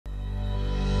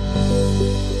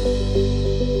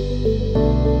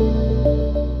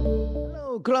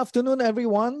Good afternoon,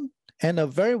 everyone, and a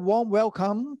very warm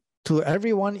welcome to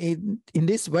everyone in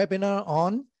this webinar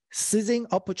on Seizing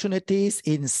Opportunities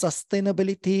in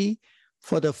Sustainability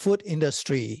for the Food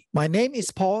Industry. My name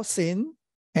is Paul Sin,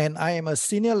 and I am a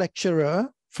senior lecturer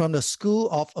from the School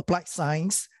of Applied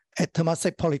Science at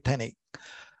Temasek Polytechnic.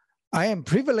 I am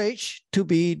privileged to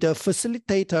be the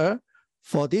facilitator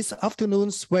for this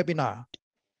afternoon's webinar.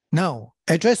 Now,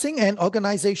 addressing an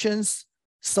organization's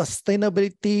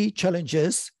sustainability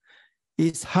challenges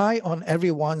is high on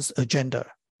everyone's agenda.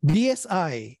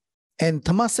 BSI and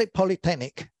Temasek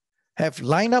Polytechnic have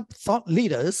lined up thought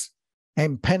leaders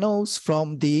and panels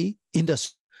from the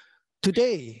industry.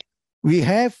 Today, we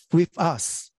have with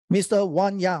us Mr.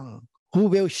 Wan Yang, who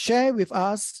will share with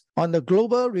us on the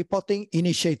Global Reporting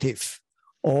Initiative,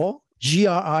 or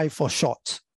GRI for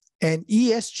short, and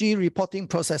ESG reporting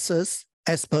processes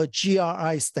as per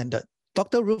GRI standard.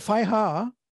 Dr.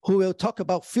 Rufaiha, who will talk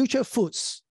about future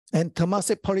foods and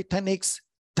Temasek Polytechnic's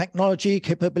technology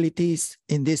capabilities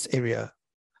in this area.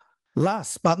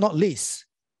 Last but not least,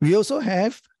 we also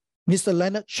have Mr.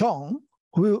 Leonard Chong,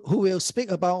 who will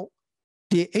speak about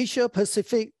the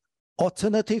Asia-Pacific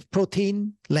alternative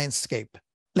protein landscape.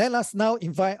 Let us now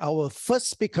invite our first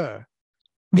speaker,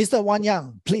 Mr. Wan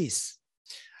Yang, please.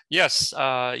 Yes,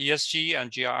 ESG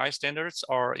and GRI standards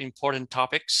are important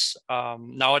topics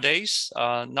nowadays,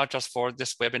 not just for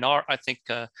this webinar. I think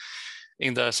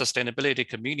in the sustainability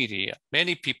community,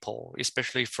 many people,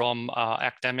 especially from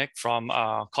academic, from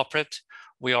corporate,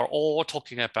 we are all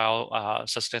talking about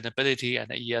sustainability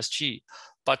and ESG.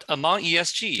 But among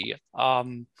ESG,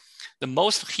 the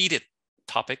most heated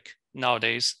topic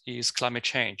nowadays is climate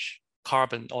change,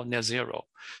 carbon or net zero.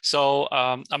 So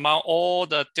among all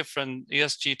the different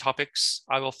ESG topics,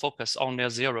 I will focus on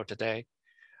net zero today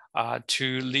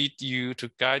to lead you,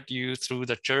 to guide you through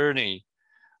the journey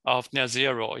of net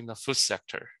zero in the food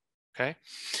sector, okay?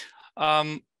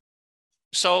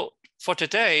 So for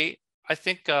today, I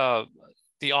think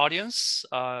the audience,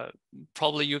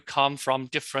 probably you come from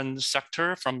different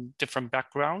sector, from different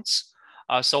backgrounds.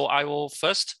 So I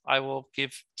will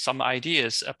give some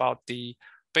ideas about the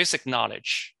basic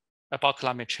knowledge about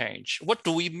climate change. What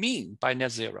do we mean by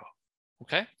net zero,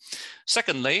 okay?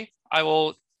 Secondly, I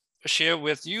will share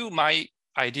with you my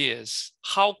ideas,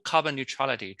 how carbon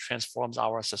neutrality transforms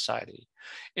our society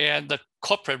and the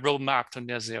corporate roadmap to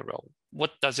net zero.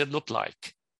 What does it look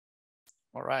like?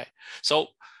 All right, so,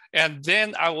 and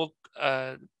then I will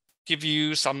give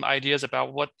you some ideas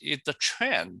about what is the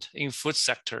trend in food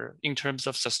sector in terms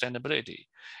of sustainability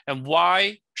and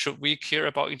why should we care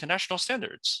about international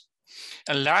standards.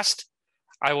 And last,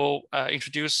 I will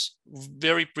introduce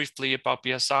very briefly about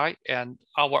BSI and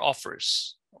our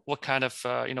offers, what kind of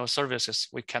services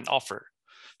we can offer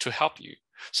to help you.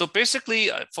 So basically,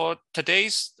 for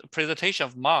today's presentation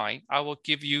of mine, I will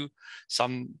give you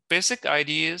some basic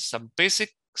ideas, some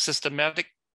basic systematic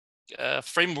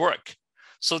framework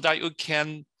so that you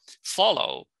can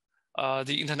follow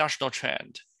the international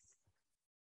trend.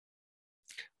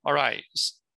 All right.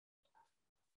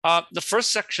 The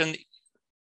first section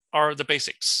are the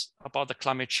basics about the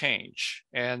climate change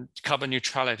and carbon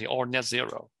neutrality or net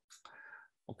zero.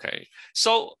 Okay,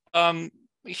 so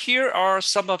here are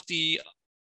some of the,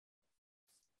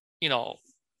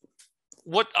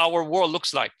 what our world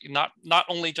looks like, not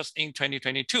only just in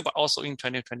 2022, but also in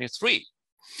 2023.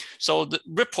 So the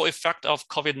ripple effect of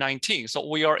COVID-19. So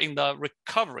we are in the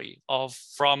recovery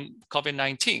from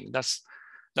COVID-19.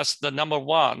 That's the number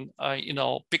one,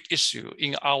 big issue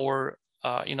in our,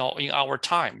 in our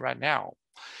time right now.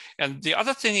 And the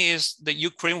other thing is the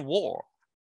Ukraine war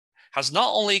has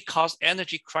not only caused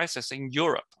energy crisis in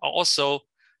Europe, also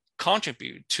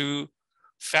contribute to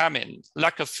famine,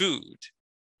 lack of food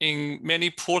in many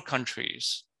poor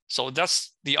countries. So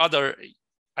that's the other,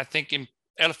 I think,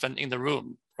 elephant in the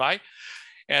room, right?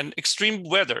 And extreme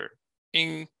weather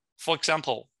for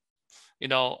example,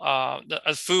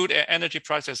 the food and energy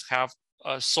prices have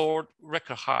soared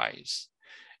record highs.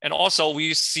 And also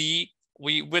we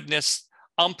witness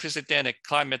unprecedented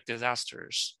climate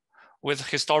disasters with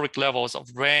historic levels of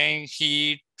rain,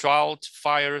 heat, drought,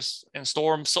 fires, and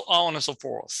storms, so on and so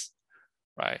forth,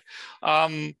 right?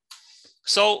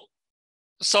 So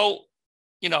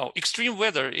extreme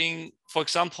weather for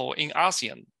example, in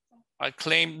ASEAN,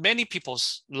 claimed many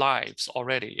people's lives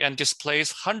already and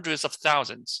displaced hundreds of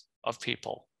thousands of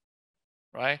people,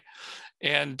 right?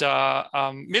 And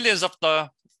millions of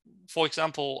for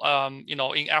example,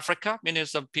 in Africa,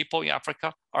 millions of people in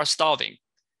Africa are starving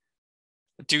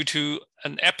due to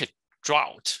an epic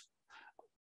drought.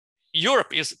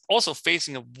 Europe is also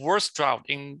facing a worst drought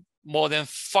in more than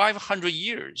 500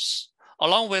 years.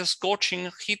 along with scorching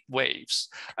heat waves.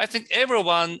 I think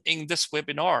everyone in this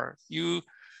webinar, you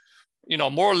know,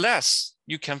 more or less,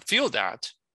 you can feel that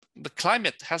the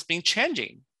climate has been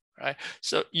changing, right?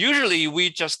 So usually we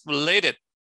just relate it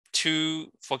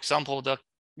to, for example, the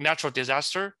natural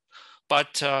disaster,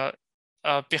 but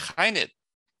behind it,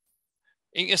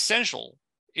 in essential,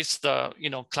 it's the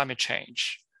climate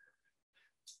change.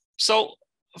 So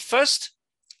first,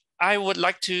 I would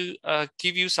like to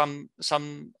give you some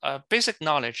basic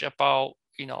knowledge about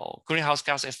greenhouse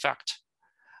gas effect.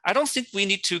 I don't think we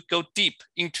need to go deep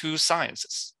into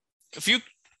sciences. If you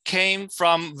came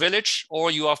from village or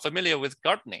you are familiar with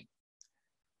gardening,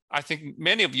 I think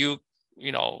many of you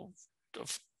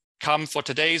come for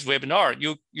today's webinar.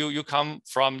 You come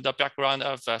from the background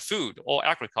of food or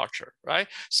agriculture, right?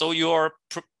 So you are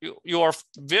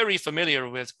very familiar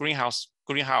with greenhouse.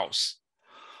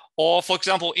 Or for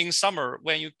example, in summer,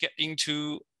 when you get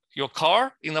into your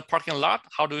car in the parking lot,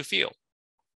 how do you feel?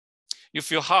 You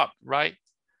feel hot, right?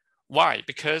 Why?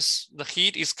 Because the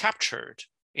heat is captured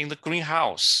in the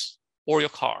greenhouse or your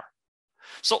car.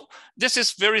 So this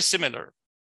is very similar,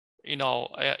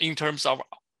 in terms of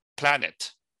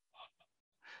planet.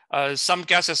 Some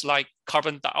gases like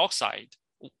carbon dioxide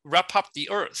wrap up the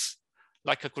earth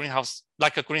like a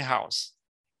greenhouse,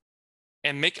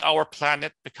 and make our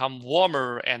planet become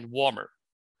warmer and warmer.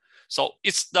 So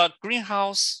it's the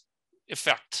greenhouse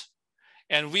effect.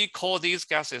 And we call these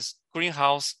gases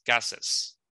greenhouse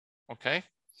gases, okay?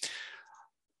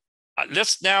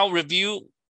 Let's now review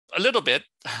a little bit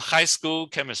high school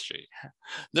chemistry.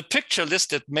 The picture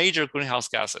listed major greenhouse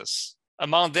gases.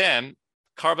 Among them,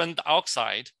 carbon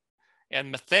dioxide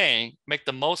and methane make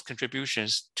the most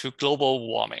contributions to global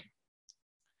warming.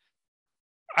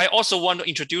 I also want to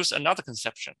introduce another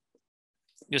conception.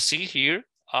 You see here,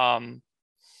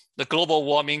 the global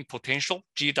warming potential,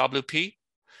 GWP.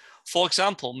 For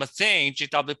example, methane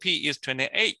GWP is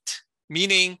 28,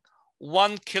 meaning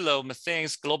 1 kilo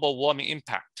methane's global warming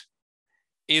impact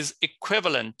is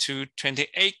equivalent to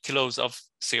 28 kilos of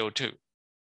CO2.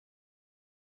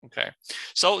 Okay,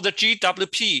 so the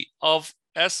GWP of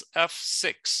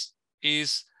SF6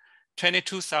 is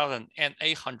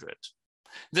 22,800.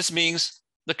 This means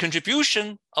the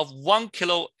contribution of 1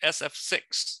 kilo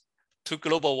SF6 to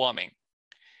global warming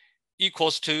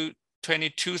equals to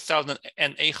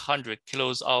 22,800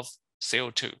 kilos of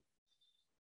CO2.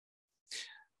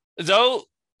 Though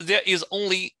there is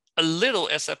only a little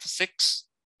SF6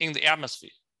 in the atmosphere,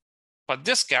 but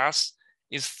this gas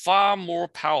is far more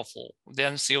powerful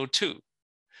than CO2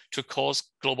 to cause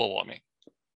global warming.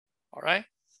 All right.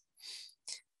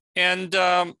 And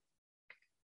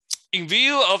in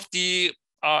view of the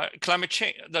climate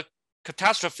change, the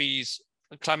catastrophes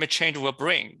climate change will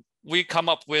bring, we come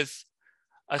up with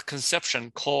a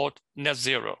conception called net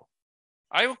zero.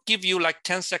 I will give you like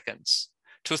 10 seconds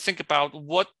to think about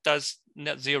what does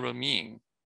net zero mean.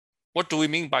 What do we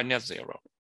mean by net zero?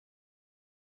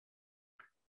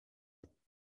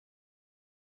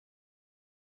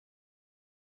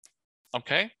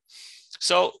 Okay,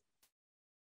 so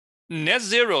net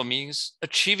zero means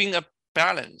achieving a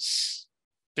balance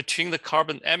between the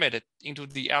carbon emitted into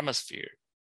the atmosphere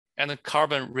and the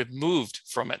carbon removed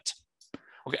from it.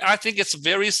 Okay, I think it's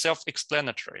very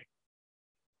self-explanatory.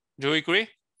 Do you agree?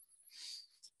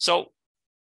 So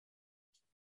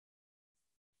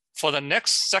for the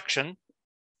next section,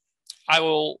 I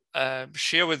will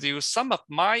share with you some of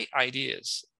my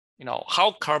ideas,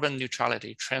 how carbon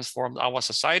neutrality transformed our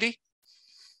society,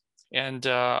 and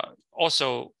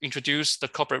also introduce the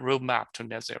corporate roadmap to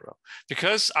net zero.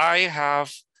 Because I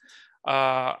have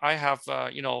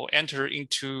entered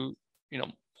into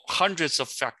hundreds of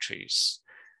factories.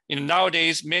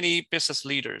 Nowadays, many business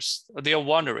leaders, they are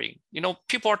wondering,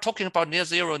 people are talking about net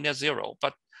zero,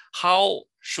 but how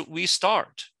should we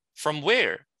start? From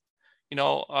where? They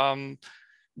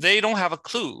don't have a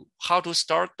clue how to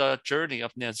start the journey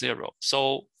of net zero.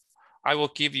 So I will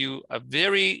give you a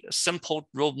very simple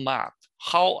roadmap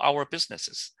how our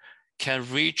businesses can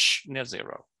reach net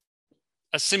zero,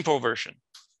 a simple version.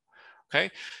 Okay,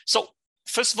 so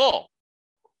first of all,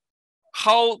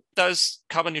 how does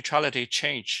carbon neutrality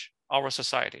change our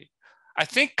society? I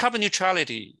think carbon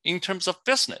neutrality in terms of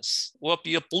business will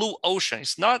be a blue ocean.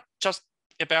 It's not just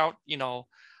about,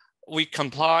 we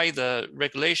comply the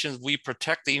regulations, we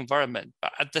protect the environment,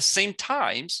 but at the same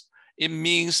time, it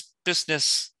means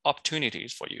business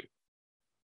opportunities for you.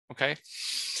 Okay,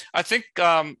 I think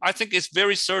it's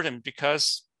very certain,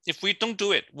 because if we don't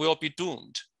do it, we'll be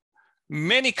doomed.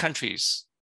 Many countries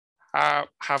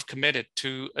have committed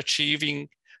to achieving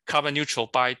carbon neutral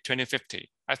by 2050.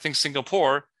 I think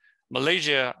Singapore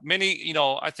Malaysia, many,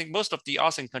 I think most of the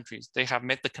ASEAN countries, they have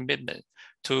made the commitment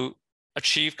to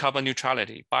achieve carbon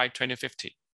neutrality by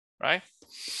 2050, right?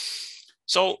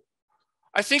 So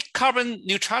I think carbon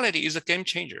neutrality is a game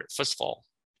changer, first of all.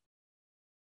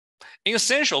 In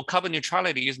essential, carbon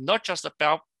neutrality is not just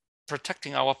about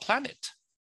protecting our planet.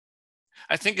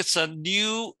 I think it's a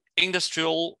new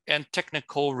industrial and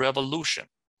technical revolution.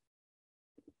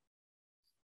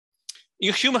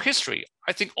 In human history,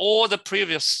 I think all the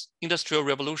previous industrial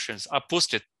revolutions are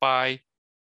boosted by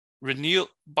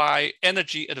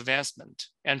energy advancement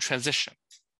and transition.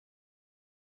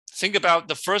 Think about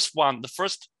the first one, the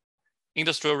first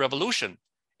industrial revolution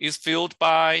is fueled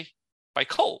by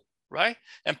coal, right?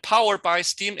 And powered by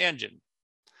steam engine.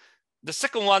 The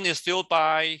second one is fueled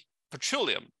by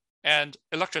petroleum and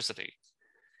electricity.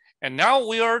 And now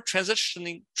we are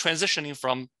transitioning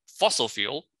from fossil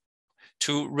fuel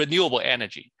to renewable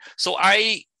energy. So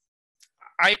I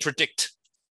predict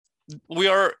we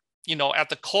are, at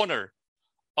the corner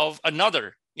of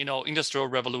another, industrial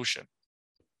revolution.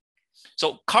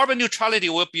 So carbon neutrality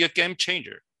will be a game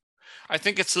changer. I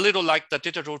think it's a little like the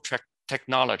digital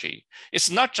technology.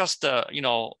 It's not just it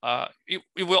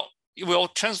will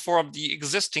transform the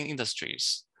existing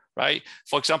industries, right?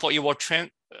 For example, it will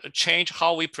change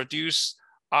how we produce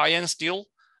iron steel,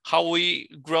 how we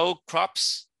grow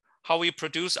crops, how we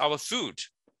produce our food,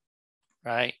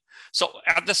 right? So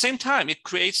at the same time, it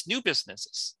creates new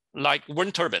businesses like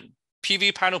wind turbine,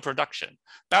 PV panel production,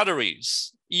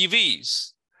 batteries,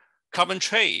 EVs, carbon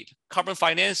trade, carbon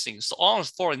financing, so on and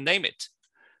so forth, name it.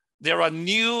 There are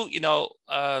new,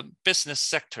 business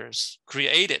sectors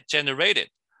generated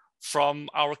from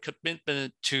our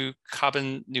commitment to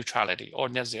carbon neutrality or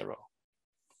net zero,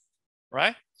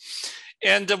 right?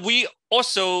 And we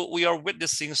are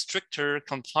witnessing stricter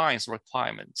compliance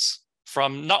requirements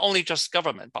from not only just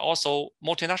government, but also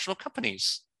multinational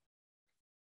companies.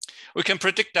 We can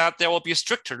predict that there will be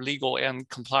stricter legal and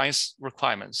compliance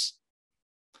requirements.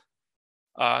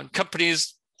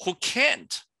 Companies who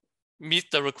can't meet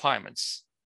the requirements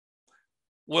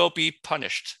will be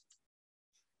punished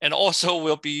and also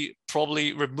will be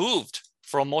probably removed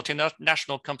from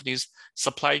multinational companies'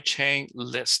 supply chain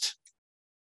list.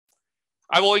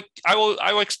 I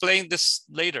will explain this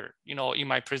later, in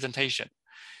my presentation.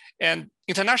 And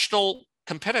international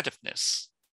competitiveness.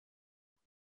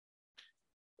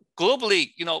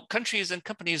 Globally, countries and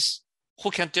companies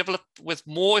who can develop with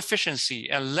more efficiency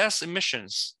and less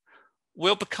emissions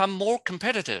will become more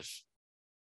competitive.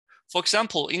 For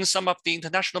example, in some of the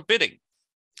international bidding,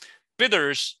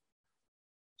 bidders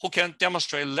who can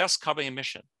demonstrate less carbon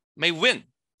emission may win,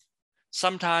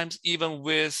 sometimes even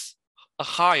with a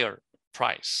higher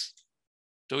price.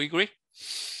 Do you agree?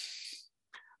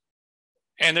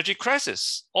 Energy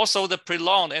crisis. Also, the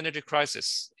prolonged energy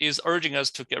crisis is urging us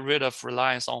to get rid of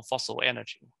reliance on fossil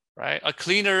energy, right? A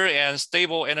cleaner and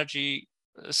stable energy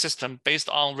system based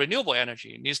on renewable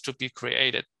energy needs to be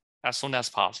created as soon as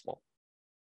possible.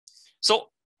 So,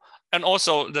 and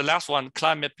also the last one,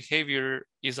 climate behavior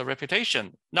is a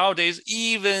reputation. Nowadays,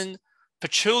 even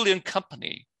petroleum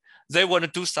company, they want to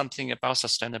do something about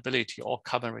sustainability or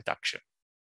carbon reduction,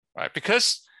 right?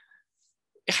 Because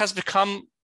it has become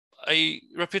a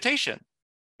reputation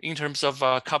in terms of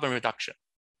carbon reduction,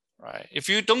 right? If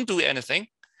you don't do anything,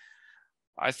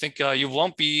 I think you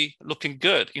won't be looking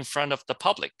good in front of the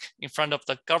public, in front of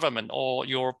the government or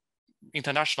your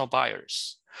international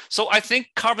buyers. So I think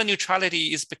carbon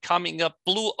neutrality is becoming a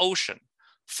blue ocean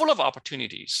full of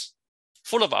opportunities,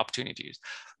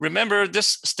 Remember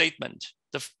this statement,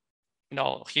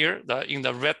 here in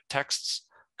the red texts,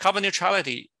 carbon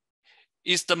neutrality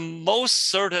is the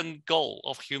most certain goal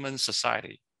of human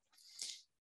society.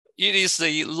 It is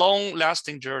a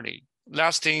long-lasting journey,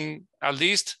 lasting at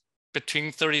least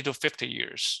between 30 to 50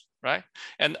 years, right?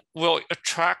 And will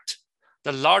attract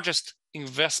the largest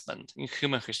investment in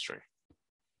human history.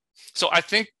 So I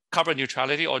think carbon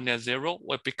neutrality or net zero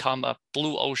will become a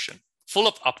blue ocean full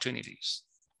of opportunities.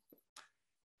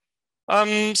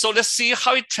 So let's see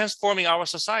how it's transforming our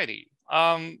society.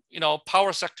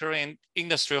 Power sector and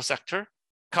industrial sector,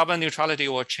 carbon neutrality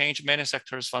will change many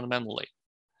sectors fundamentally.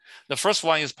 The first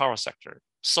one is power sector.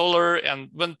 Solar and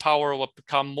wind power will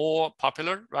become more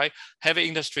popular, right? Heavy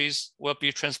industries will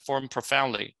be transformed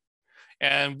profoundly.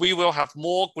 And we will have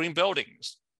more green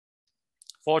buildings.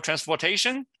 For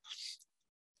transportation,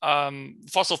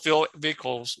 fossil fuel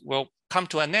vehicles will come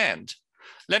to an end.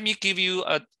 Let me give you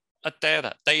a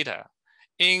data.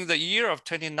 In the year of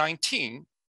 2019,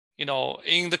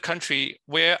 in the country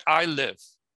where I live,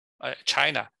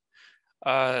 China,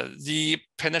 the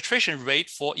penetration rate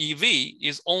for EV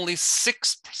is only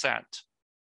 6%.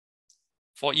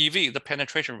 for EV, the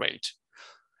penetration rate.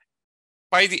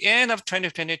 By the end of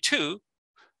 2022,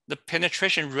 the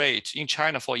penetration rate in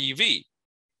China for EV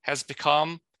has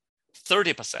become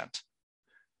 30%.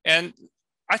 And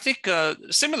I think a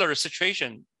similar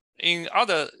situation in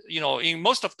other, in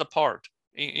most of the part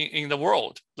in the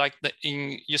world, like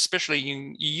especially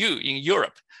in EU, in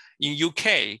Europe, in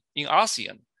UK, in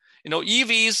ASEAN,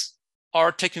 EVs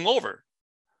are taking over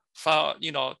from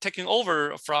the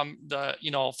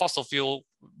fossil fuel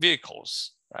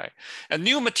vehicles, right? And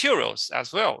new materials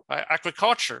as well.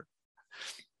 Agriculture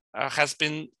has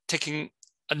been taking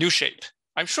a new shape.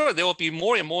 I'm sure there will be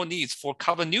more and more needs for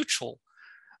carbon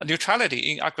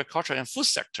neutrality in agriculture and food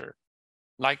sector,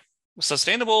 like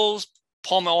sustainable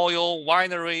palm oil,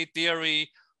 winery, dairy.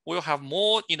 Will have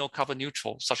more, carbon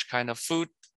neutral, such kind of food,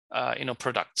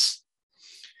 products.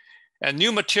 And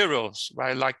new materials,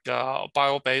 right, like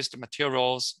bio-based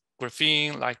materials,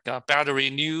 graphene, like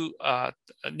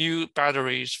new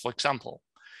batteries, for example,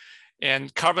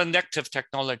 and carbon negative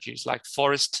technologies like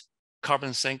forest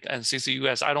carbon sink and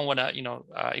CCUS. I don't want to,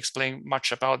 explain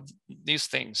much about these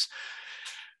things.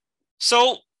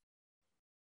 So,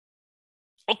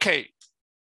 okay.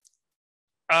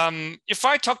 If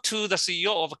I talk to the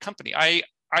CEO of a company, I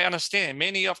understand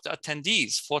many of the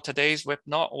attendees for today's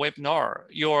webinar,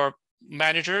 your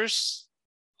managers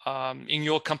in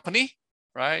your company,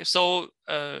 right? So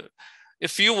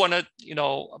if you want to,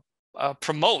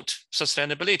 promote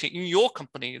sustainability in your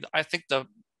company, I think the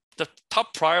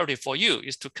top priority for you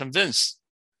is to convince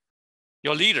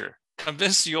your leader,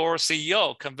 convince your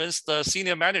CEO, convince the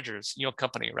senior managers in your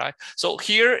company, right? So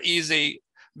here is a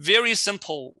very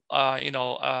simple,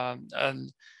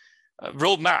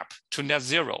 roadmap to net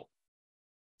zero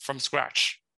from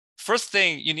scratch. First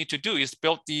thing you need to do is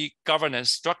build the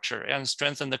governance structure and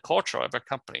strengthen the culture of a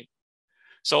company.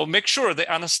 So make sure they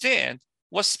understand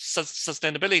what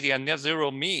sustainability and net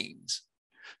zero means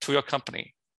to your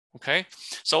company, okay?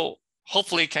 So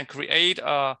hopefully can create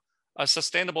a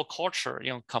sustainable culture in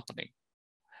your company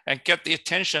and get the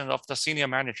attention of the senior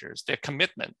managers, their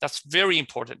commitment. That's very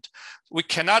important. We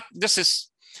cannot, this is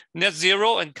net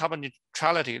zero and carbon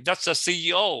neutrality. That's a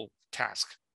CEO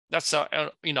task. That's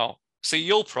a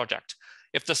CEO project.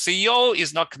 If the CEO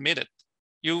is not committed,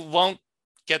 you won't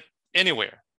get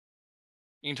anywhere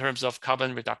in terms of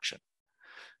carbon reduction.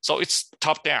 So it's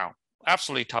top down,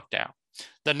 absolutely top down.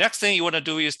 The next thing you want to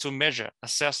do is to measure,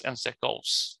 assess, and set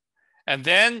goals. And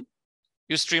then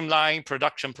you streamline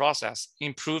production process,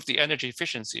 improve the energy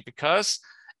efficiency, because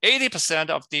 80%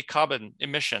 of the carbon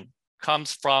emission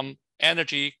comes from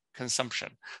energy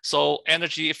consumption. So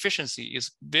energy efficiency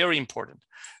is very important.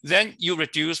 Then you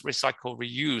reduce, recycle,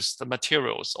 reuse the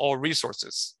materials or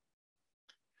resources.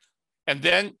 And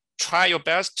then try your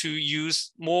best to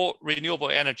use more renewable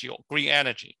energy or green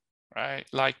energy, right?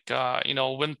 Like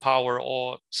wind power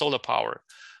or solar power.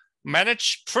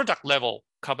 Manage product level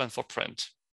carbon footprint.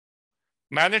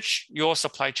 Manage your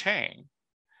supply chain.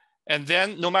 And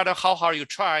then no matter how hard you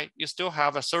try, you still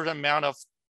have a certain amount of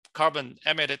carbon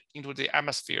emitted into the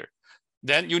atmosphere.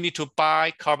 Then you need to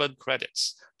buy carbon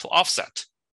credits to offset,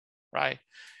 right?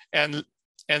 And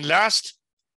last,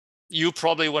 you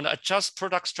probably want to adjust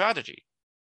product strategy,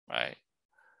 right?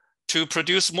 To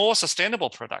produce more sustainable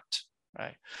product,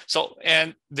 right? So,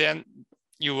 and then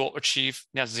you will achieve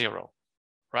net zero,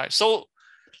 right? So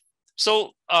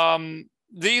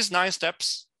these 9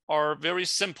 steps are very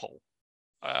simple,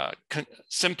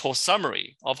 simple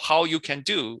summary of how you can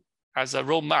do as a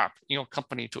roadmap in your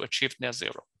company to achieve net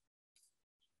zero.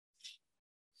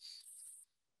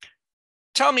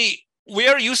 Tell me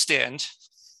where you stand,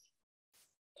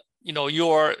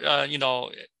 your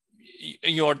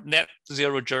net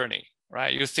zero journey,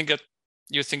 right? You think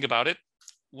about it.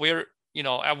 Where,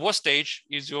 at what stage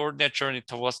is your net journey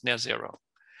towards net zero?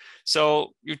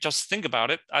 So you just think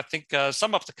about it. I think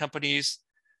some of the companies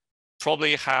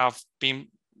probably have been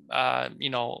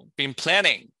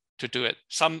planning to do it.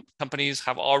 Some companies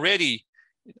have already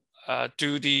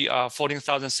do the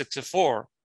 14,064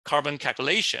 carbon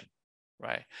calculation,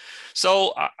 right?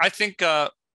 So I think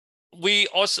every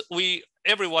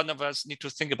one of us need to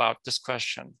think about this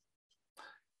question.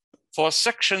 For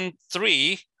section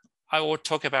 3, I will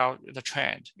talk about the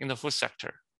trend in the food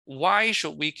sector. Why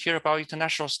should we care about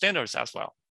international standards as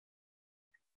well?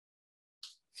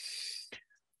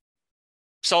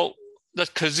 So the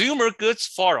Consumer Goods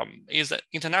Forum is an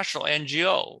international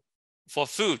NGO for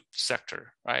food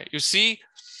sector, right? You see,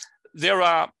 there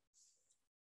are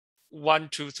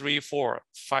 8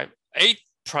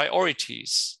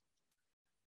 priorities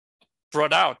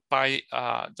brought out by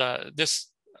this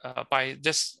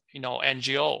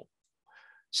NGO.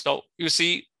 So you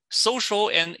see, social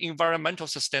and environmental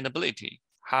sustainability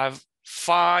have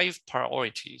 5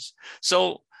 priorities.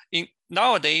 So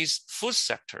nowadays, food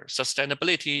sector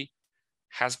sustainability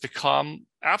has become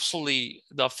absolutely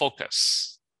the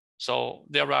focus. So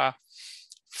there are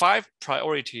 5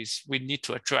 priorities we need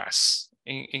to address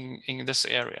in this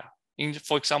area.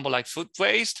 For example, like food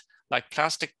waste, like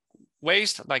plastic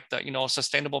waste, like the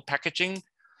sustainable packaging,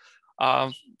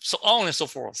 so on and so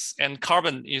forth. And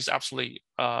carbon is absolutely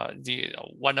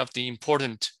one of the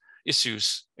important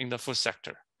issues in the food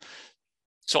sector.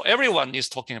 So everyone is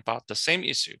talking about the same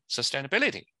issue,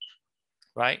 sustainability,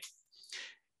 right?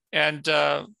 And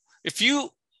if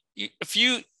you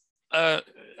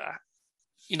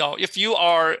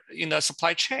are in a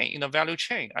supply chain, in a value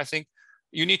chain, I think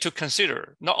you need to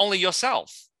consider not only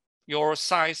yourself, your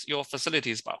size, your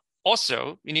facilities, but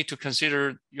also you need to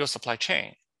consider your supply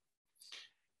chain.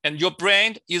 And your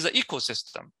brand is an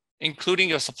ecosystem, including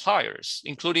your suppliers,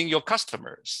 including your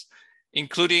customers,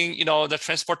 including the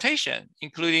transportation,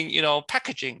 including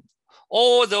packaging,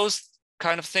 all those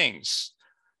kind of things.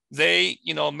 They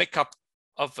make up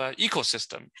of an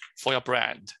ecosystem for your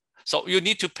brand. So you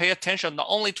need to pay attention not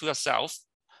only to yourself,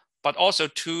 but also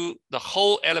to the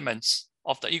whole elements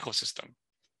of the ecosystem.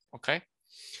 Okay,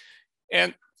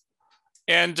 and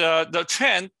the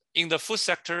trend in the food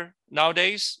sector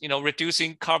nowadays,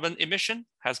 reducing carbon emission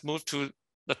has moved to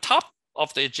the top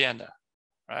of the agenda,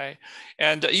 right?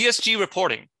 And ESG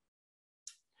reporting,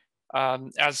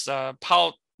 as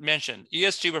Paul mentioned,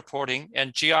 ESG reporting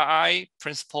and GRI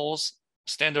principles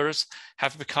standards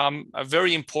have become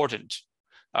very important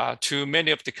to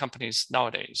many of the companies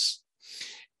nowadays.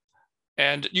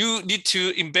 And you need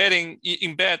to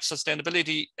embed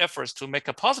sustainability efforts to make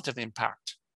a positive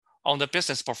impact on the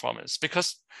business performance,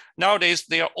 because nowadays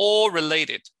they are all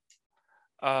related.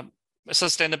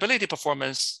 Sustainability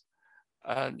performance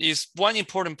is one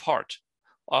important part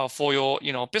for your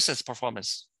business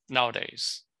performance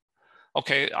nowadays.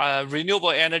 Okay,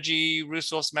 renewable energy,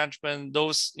 resource management,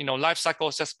 those life cycle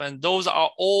assessment, those are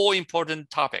all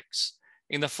important topics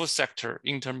in the food sector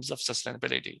in terms of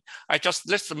sustainability. I just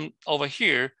list them over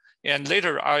here, and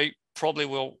later I probably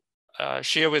will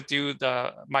share with you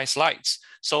my slides,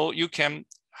 so you can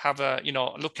have a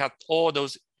look at all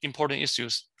those important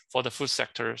issues for the food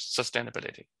sector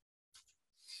sustainability.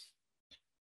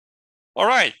 All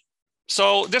right,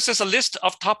 so this is a list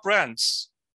of top brands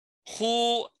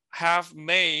who have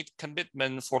made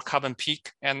commitment for carbon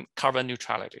peak and carbon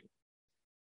neutrality.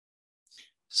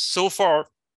 So far,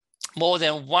 more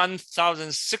than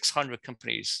 1,600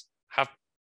 companies have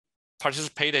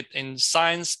participated in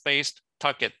Science-Based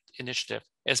Target Initiative,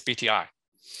 SBTI,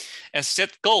 and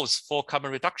set goals for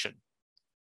carbon reduction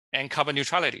and carbon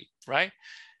neutrality, right?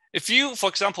 If you, for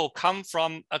example, come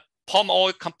from a palm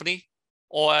oil company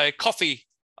or a coffee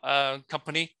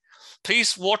company,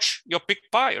 please watch your big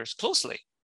buyers closely,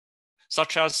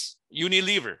 such as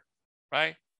Unilever,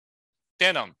 right?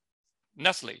 Danone,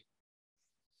 Nestle.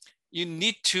 You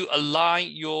need to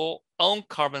align your own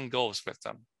carbon goals with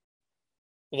them.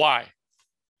 Why?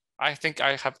 I think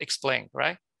I have explained,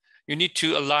 right? You need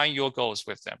to align your goals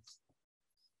with them.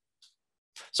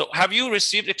 So have you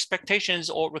received expectations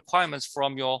or requirements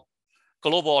from your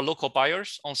global or local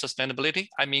buyers on sustainability?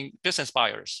 I mean, business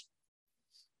buyers.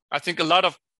 I think a lot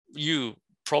of you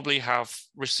probably have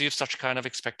received such kind of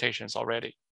expectations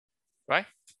already, right?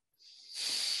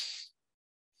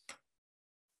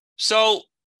 So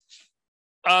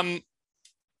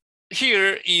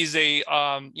here is a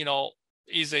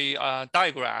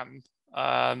diagram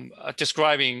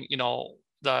describing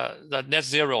the net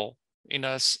zero in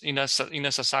a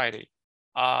society.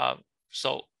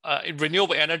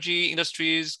 Renewable energy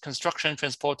industries, construction,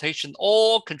 transportation,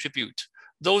 all contribute.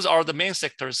 Those are the main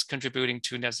sectors contributing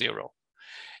to net zero.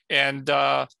 And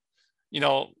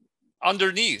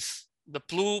underneath the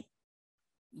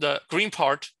green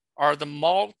part are the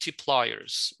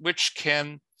multipliers, which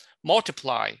can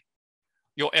multiply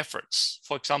your efforts.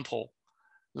 For example,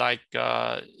 like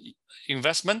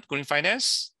investment, green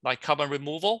finance, like carbon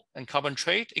removal and carbon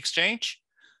trade exchange,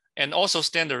 and also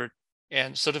standard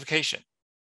and certification.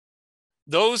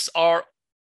 Those are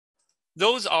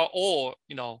all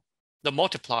the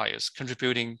multipliers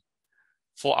contributing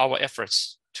for our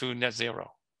efforts to net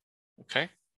zero. Okay.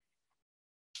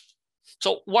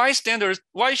 So why standards?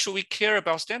 Why should we care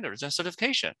about standards and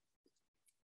certification?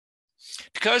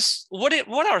 Because what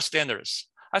are standards?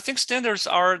 I think standards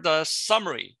are the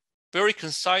summary, very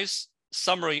concise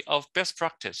summary of best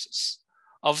practices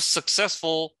of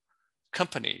successful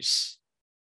companies,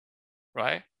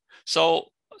 right?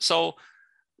 So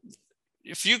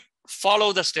if you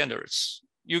follow the standards,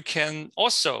 you can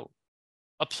also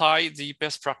apply the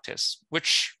best practice,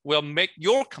 which will make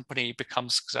your company become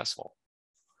successful.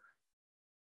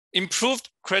 Improved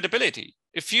credibility.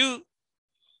 If you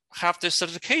have the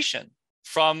certification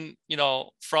from,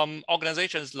 from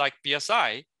organizations like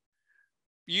BSI,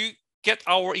 you get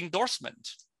our endorsement.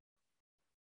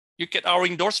 You get our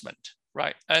endorsement,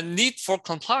 right? And need for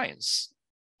compliance,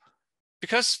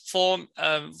 because for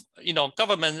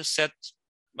government set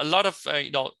a lot of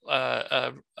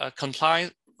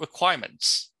compliance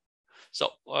requirements. So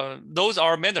those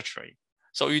are mandatory.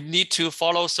 So you need to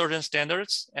follow certain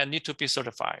standards and need to be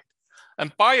certified.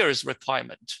 And buyer's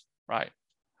requirement, right?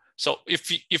 So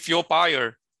if your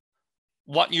buyer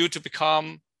want you to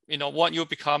become,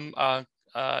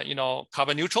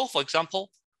 carbon neutral, for example,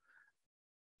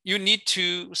 you need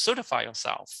to certify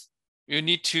yourself. You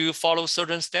need to follow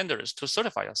certain standards to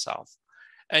certify yourself.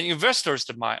 And investors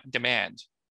demand.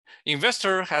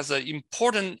 Investor has an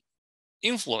important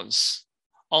influence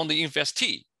on the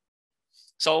investee.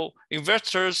 So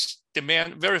investors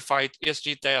demand verified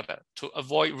ESG data to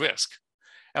avoid risk.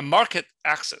 And market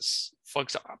access, for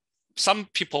example, some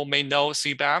people may know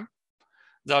CBAM,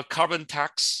 the carbon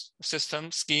tax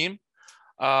system scheme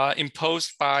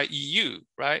imposed by EU,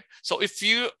 right? So if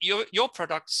your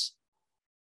products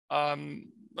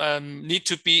need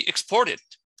to be exported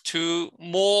to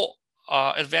more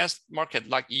advanced market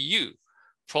like EU,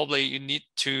 probably you need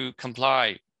to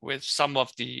comply with some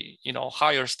of the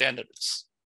higher standards.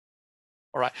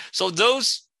 All right, so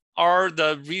those are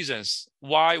the reasons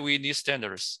why we need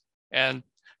standards and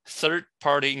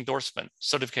third-party endorsement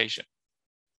certification.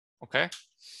 Okay.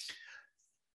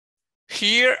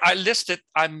 Here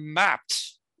I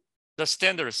mapped the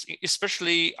standards,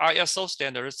 especially ISO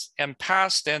standards and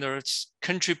past standards,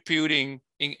 contributing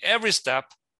in every step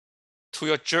to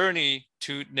your journey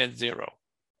to net zero.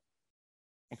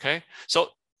 Okay, so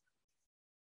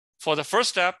for the first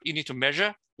step, you need to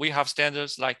measure. We have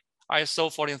standards like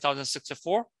ISO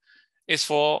 14064 is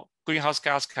for greenhouse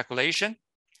gas calculation.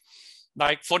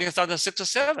 Like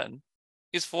 14067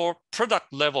 is for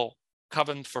product level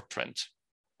carbon footprint.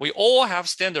 We all have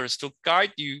standards to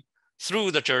guide you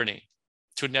through the journey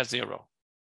to net zero.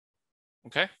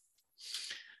 Okay.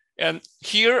 And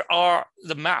here are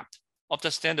the map of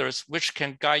the standards which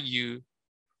can guide you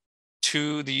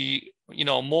to the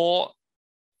more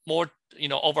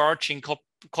overarching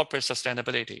corporate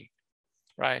sustainability,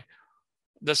 right?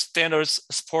 The standards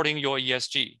supporting your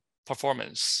ESG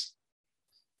performance.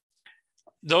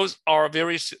 Those are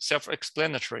very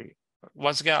self-explanatory.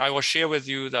 Once again, I will share with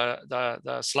you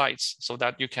the slides so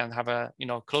that you can have a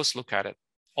close look at it,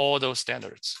 all those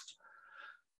standards.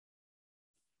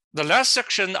 The last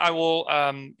section, I will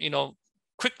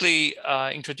quickly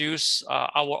introduce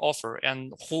our offer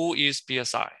and who is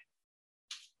BSI.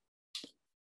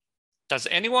 Does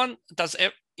anyone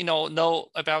know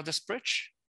about this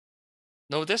bridge?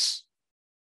 Know this?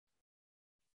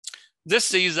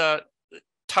 This is a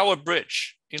Tower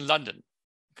Bridge in London.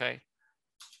 Okay.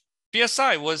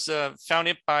 BSI was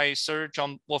founded by Sir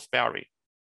John Wolfberry.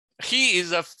 He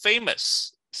is a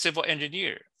famous civil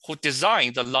engineer who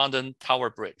designed the London Tower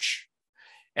Bridge.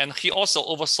 And he also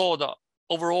oversaw the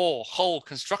overall whole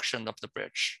construction of the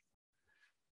bridge.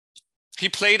 He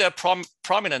played a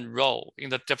prominent role in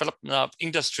the development of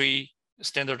industry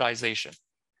standardization.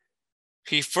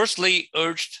 He firstly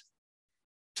urged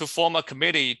to form a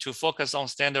committee to focus on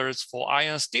standards for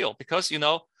iron and steel, because in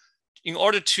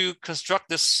order to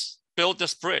build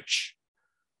this bridge,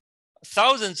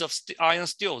 thousands of iron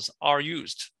steels are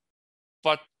used.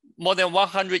 But more than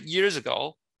 100 years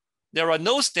ago, there are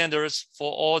no standards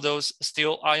for all those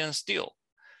iron steel.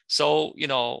 So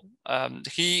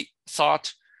he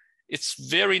thought it's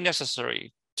very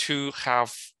necessary to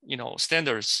have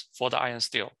standards for the iron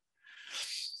steel.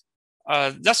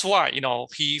 That's why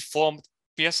he formed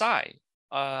BSI.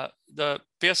 The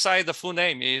BSI, the full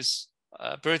name is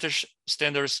British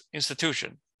Standards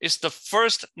Institution. It's the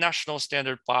first national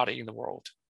standard body in the world.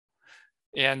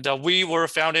 And we were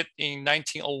founded in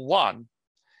 1901.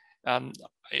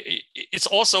 It's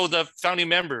also the founding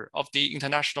member of the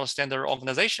International Standard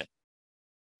Organization.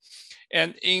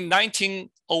 And in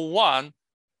 1901,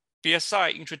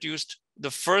 BSI introduced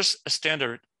the first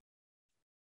standard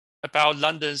about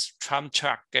London's tram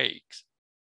track gauge.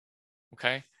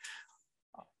 Okay.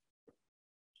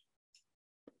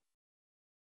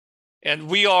 And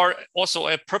we are also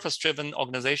a purpose-driven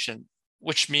organization,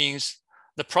 which means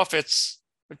the profits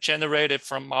generated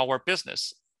from our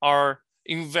business are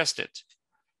invested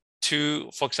to,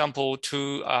 for example,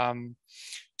 to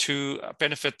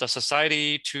benefit the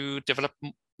society, to develop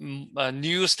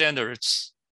new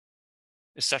standards,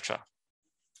 etc.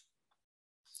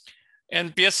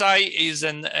 And BSI is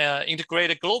an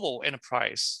integrated global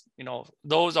enterprise.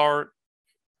 Those are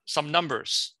some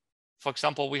numbers. For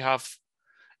example, we have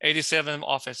 87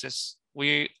 offices.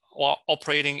 We are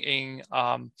operating in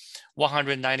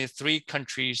 193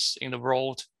 countries in the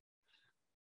world.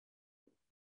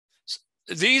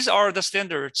 These are the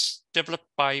standards developed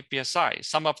by BSI.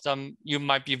 Some of them you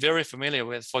might be very familiar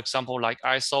with. For example, like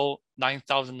ISO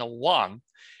 9001.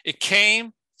 It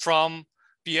came from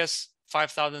BS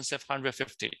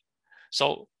 5750.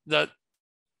 So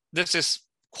this is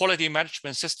quality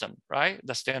management system, right?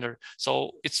 The standard.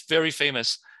 So it's very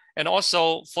famous. And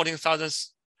also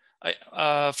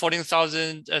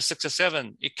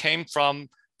 14,067, it came from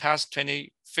past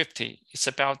 2050. It's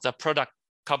about the product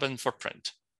carbon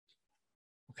footprint.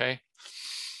 Okay.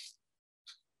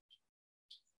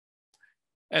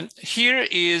 And here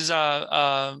is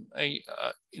some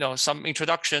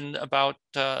introduction about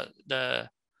the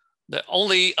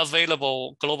only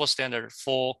available global standard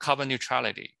for carbon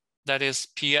neutrality. That is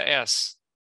PAS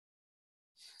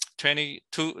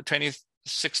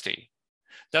 2060.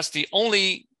 That's the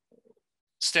only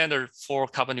standard for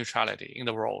carbon neutrality in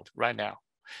the world right now.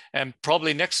 And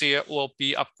probably next year will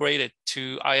be upgraded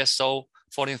to ISO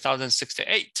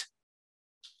 14068.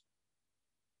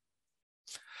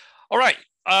 All right,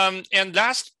 and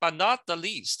last but not the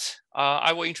least,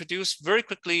 I will introduce very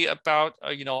quickly about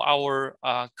our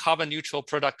carbon neutral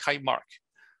product kite mark,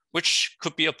 which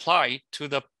could be applied to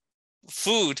the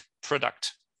food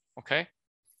product. Okay,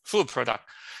 food product.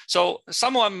 So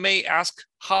someone may ask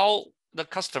how the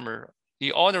customer,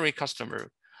 the ordinary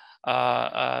customer,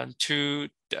 to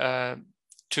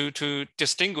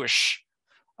distinguish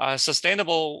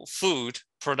sustainable food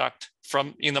product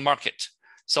from in the market.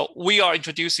 So we are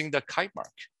introducing the kite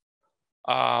mark.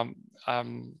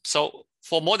 So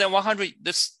for more than 100,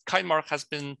 this kite mark has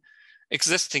been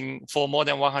existing for more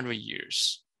than 100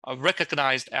 years,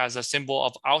 recognized as a symbol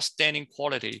of outstanding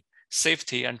quality,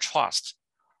 safety, and trust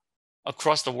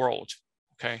across the world.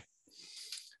 Okay.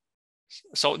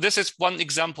 So this is one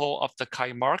example of the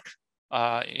kite mark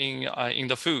in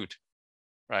the food,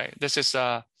 right? This is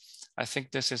I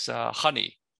think this is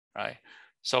honey, right?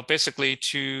 So basically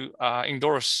to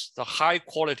endorse the high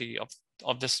quality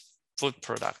of this food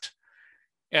product.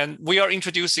 And we have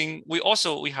introduced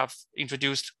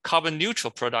carbon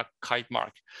neutral product kite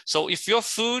mark. So if your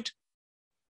food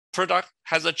product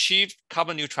has achieved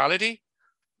carbon neutrality,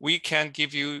 we can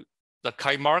give you the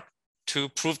kite mark to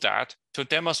prove that, to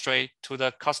demonstrate to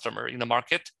the customer in the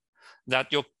market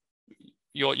that your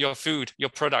food, your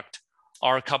product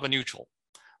are carbon neutral.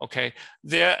 Okay,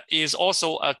 there is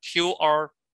also a QR,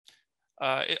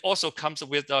 it also comes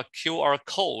with a QR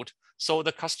code. So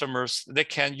the customers, they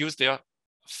can use their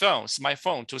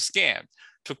smartphone to scan,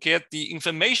 to get the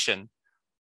information,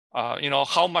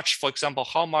 how much, for example,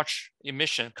 how much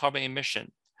carbon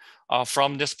emission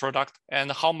from this product,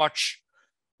 and how much,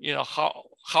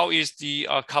 how is the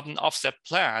carbon offset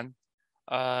plan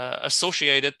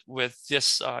associated with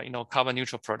this, carbon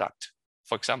neutral product,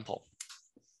 for example.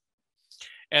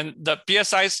 And the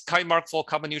BSI's kite mark for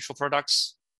carbon neutral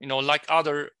products, like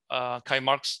other kite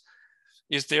marks,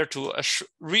 is there to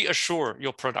reassure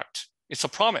your product. It's a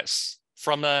promise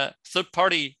from a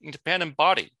third-party independent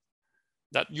body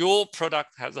that your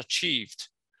product has achieved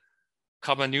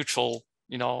carbon neutral,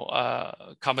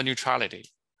 carbon neutrality,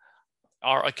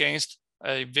 are against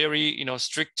a very,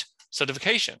 strict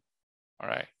certification. All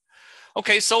right.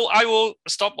 Okay, so I will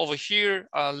stop over here.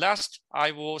 Last,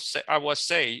 I will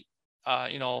say,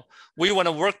 we want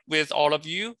to work with all of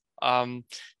you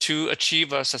to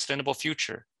achieve a sustainable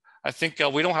future. I think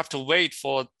we don't have to wait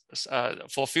for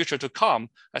future to come.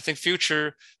 I think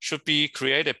future should be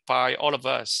created by all of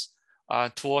us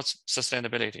towards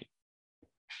sustainability.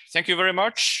 Thank you very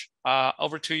much.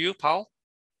 Over to you, Paul.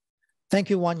 Thank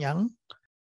you, Wan Yang.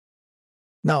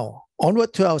 Now,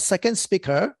 onward to our second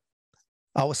speaker.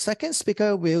 Our second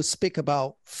speaker will speak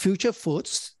about future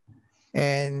foods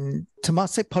and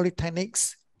Temasek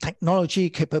Polytechnic's technology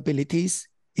capabilities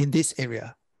in this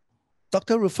area.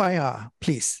 Dr. Rufaiha,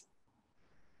 please.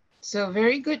 So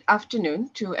very good afternoon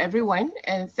to everyone,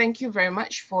 and thank you very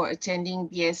much for attending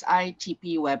BSI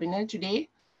TP webinar today.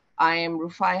 I am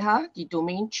Rufaiha, the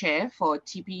Domain Chair for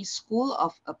TP School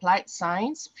of Applied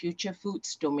Science Future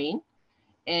Foods domain.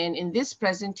 And in this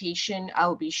presentation,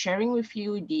 I'll be sharing with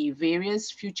you the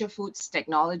various future foods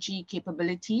technology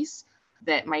capabilities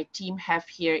that my team have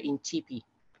here in TP.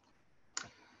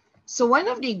 So one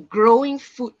of the growing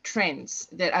food trends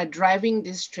that are driving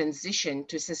this transition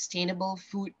to sustainable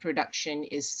food production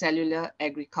is cellular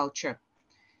agriculture.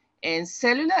 And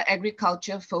cellular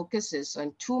agriculture focuses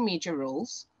on two major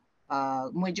roles.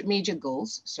 major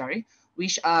goals, sorry,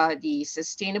 which are the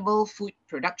sustainable food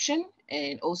production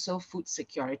and also food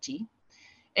security.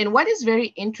 And what is very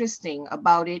interesting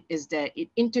about it is that it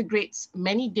integrates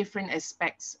many different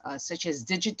aspects, such as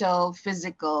digital,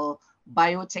 physical,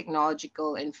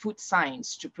 biotechnological, and food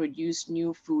science to produce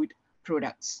new food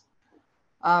products.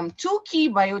 Two key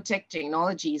biotech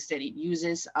technologies that it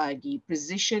uses are the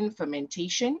precision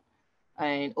fermentation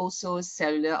and also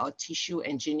cellular or tissue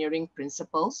engineering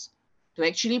principles to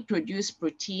actually produce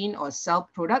protein or cell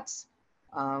products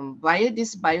via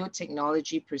this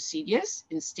biotechnology procedures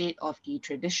instead of the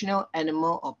traditional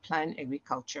animal or plant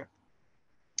agriculture.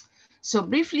 So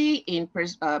briefly, in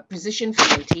precision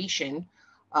fermentation,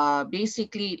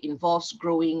 basically it involves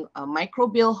growing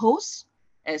microbial hosts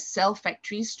as cell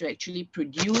factories to actually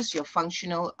produce your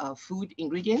functional food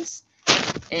ingredients.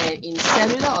 And in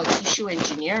cellular or tissue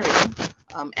engineering,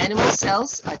 animal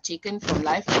cells are taken from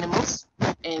live animals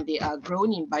and they are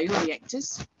grown in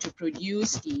bioreactors to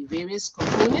produce the various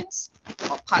components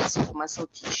or parts of muscle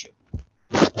tissue.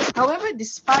 However,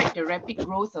 despite the rapid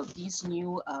growth of these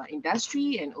new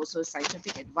industry and also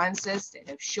scientific advances that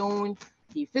have shown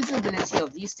the feasibility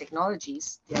of these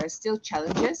technologies, there are still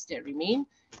challenges that remain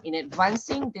in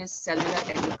advancing this cellular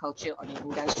agriculture on an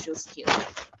industrial scale.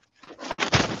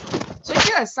 So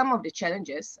here are some of the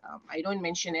challenges. I don't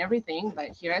mention everything, but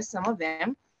here are some of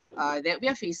them that we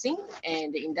are facing,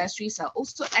 and the industries are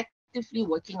also actively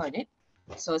working on it.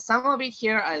 So some of it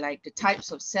here are like the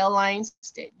types of cell lines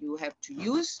that you have to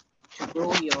use to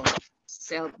grow your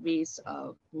cell-based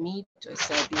meat or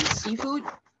cell-based seafood,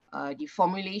 the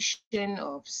formulation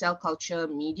of cell culture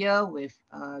media with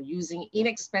using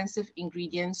inexpensive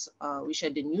ingredients, which are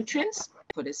the nutrients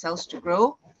for the cells to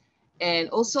grow, and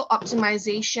also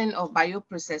optimization of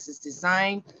bioprocesses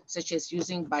design, such as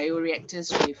using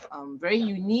bioreactors with very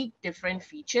unique different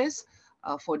features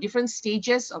for different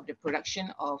stages of the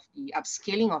production of the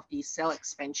upscaling of the cell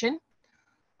expansion.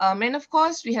 And of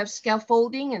course, we have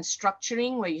scaffolding and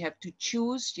structuring where you have to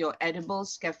choose your edible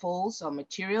scaffolds or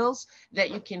materials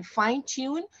that you can fine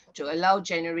tune to allow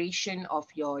generation of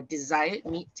your desired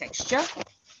meat texture.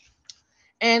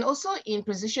 And also in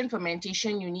precision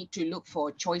fermentation, you need to look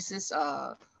for choices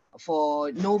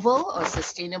for novel or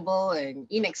sustainable and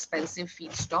inexpensive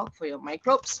feedstock for your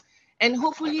microbes. And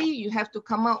hopefully you have to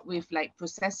come up with like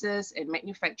processes and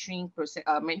manufacturing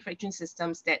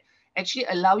systems that actually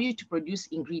allow you to produce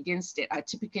ingredients that are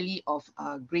typically of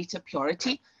greater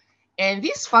purity. And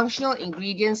these functional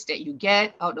ingredients that you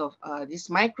get out of these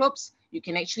microbes, you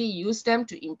can actually use them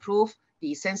to improve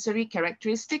the sensory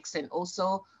characteristics and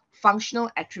also functional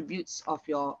attributes of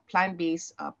your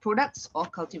plant-based products or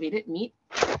cultivated meat.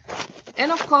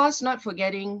 And of course, not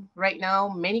forgetting, right now,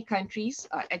 many countries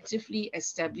are actively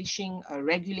establishing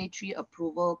regulatory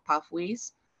approval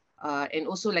pathways. And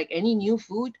also like any new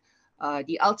food,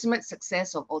 the ultimate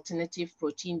success of alternative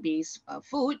protein-based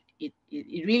food, it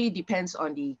really depends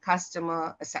on the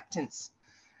customer acceptance.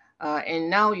 And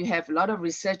now you have a lot of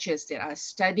researchers that are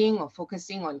studying or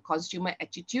focusing on consumer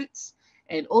attitudes.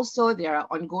 And also there are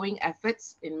ongoing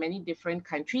efforts in many different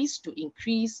countries to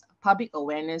increase public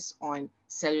awareness on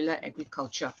cellular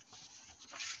agriculture.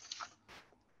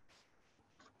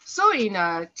 So in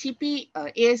TP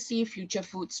ASC Future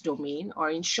Foods domain, or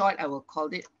in short, I will call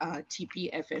it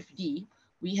TPFFD,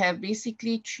 we have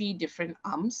basically three different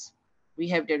arms. We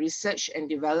have the research and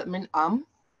development arm,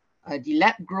 the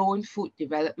lab-grown food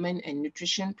development and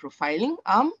nutrition profiling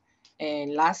arm,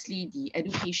 and lastly, the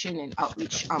education and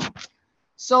outreach arm.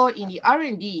 So in the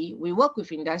R&D, we work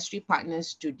with industry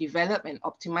partners to develop and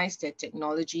optimize their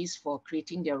technologies for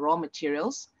creating their raw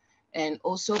materials and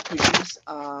also produce,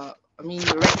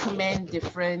 recommend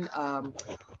different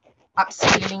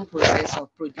upscaling process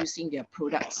of producing their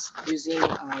products using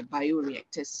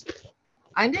bioreactors.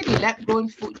 Under the lab-grown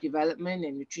food development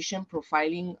and nutrition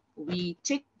profiling, we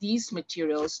take these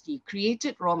materials, the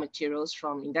created raw materials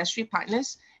from industry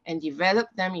partners, and develop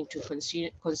them into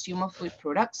consumer food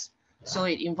products. So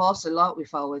it involves a lot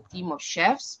with our team of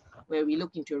chefs, where we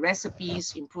look into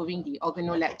recipes, improving the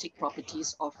organoleptic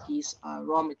properties of these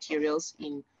raw materials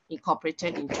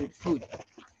incorporated into food.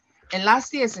 And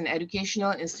lastly, as an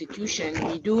educational institution,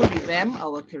 we do revamp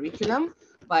our curriculum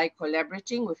by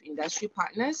collaborating with industry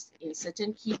partners in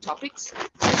certain key topics,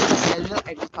 such as cellular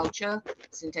agriculture,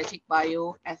 synthetic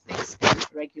bio, ethics, and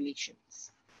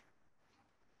regulations.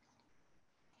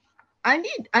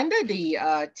 Under the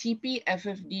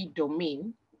TPFFD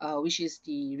domain, which is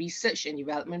the research and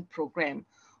development program,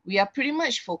 we are pretty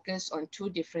much focused on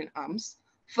two different arms.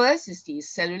 First is the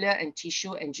cellular and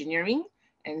tissue engineering,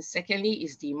 and secondly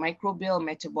is the microbial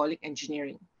metabolic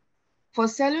engineering. For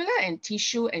cellular and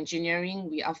tissue engineering,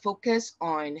 we are focused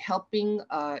on helping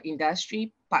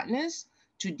industry partners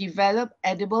to develop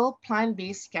edible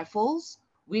plant-based scaffolds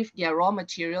with their raw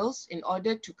materials in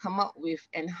order to come up with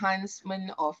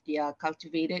enhancement of their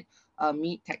cultivated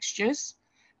meat textures.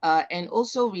 And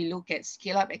also we look at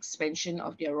scale-up expansion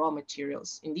of their raw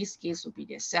materials. In this case, would be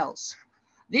their cells.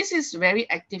 This is very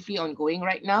actively ongoing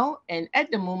right now, and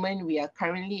at the moment, we are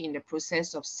currently in the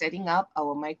process of setting up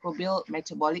our microbial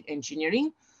metabolic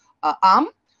engineering arm,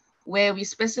 where we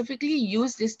specifically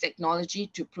use this technology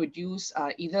to produce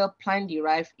either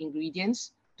plant-derived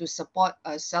ingredients to support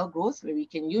cell growth, where we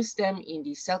can use them in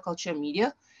the cell culture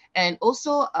media, and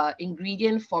also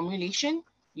ingredient formulation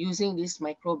using this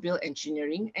microbial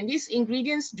engineering. And these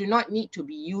ingredients do not need to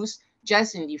be used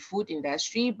just in the food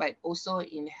industry, but also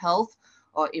in health,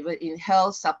 or even in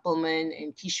health, supplement,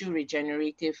 and tissue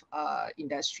regenerative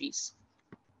industries.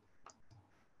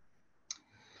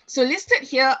 So listed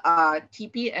here are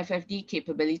TP-FFD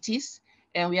capabilities,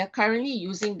 and we are currently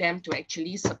using them to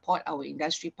actually support our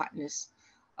industry partners.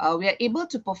 We are able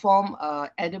to perform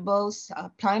edibles,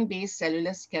 plant-based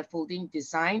cellular scaffolding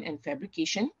design and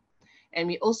fabrication. And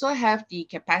we also have the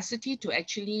capacity to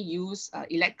actually use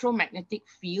electromagnetic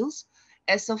fields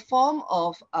as a form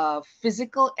of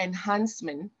physical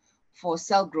enhancement for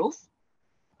cell growth,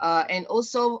 and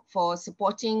also for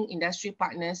supporting industry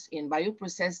partners in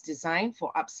bioprocess design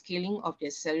for upscaling of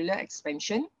their cellular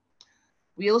expansion.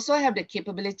 We also have the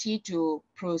capability to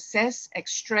process,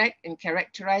 extract, and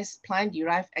characterize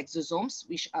plant-derived exosomes,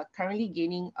 which are currently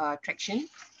gaining traction.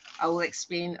 I will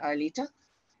explain later.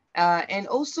 And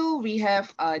also we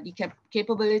have the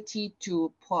capability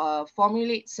to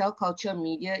formulate cell culture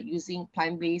media using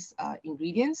plant-based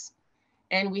ingredients.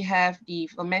 And we have the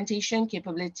fermentation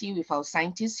capability with our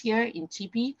scientists here in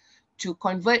TP to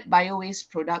convert bio-waste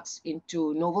products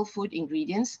into novel food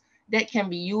ingredients that can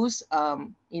be used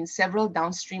in several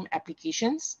downstream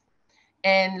applications.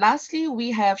 And lastly,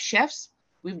 we have chefs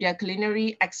with their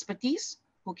culinary expertise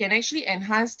who can actually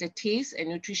enhance the taste and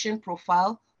nutrition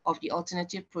profile of the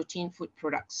alternative protein food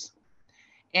products.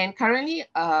 And currently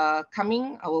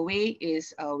coming our way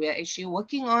is we are actually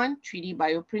working on 3D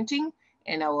bioprinting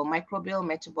and our microbial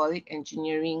metabolic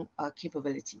engineering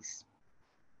capabilities.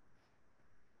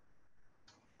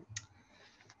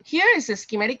 Here is a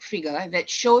schematic figure that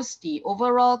shows the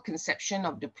overall conception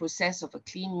of the process of a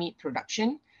clean meat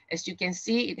production. As you can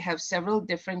see, it has several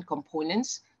different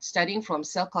components, starting from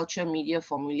cell culture media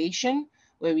formulation,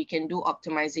 where we can do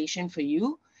optimization for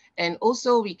you. And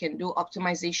also we can do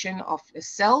optimization of the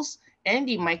cells and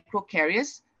the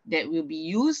microcarriers that will be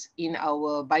used in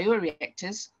our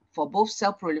bioreactors for both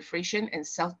cell proliferation and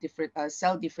cell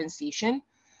differentiation.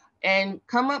 And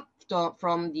come up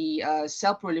from the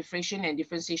cell proliferation and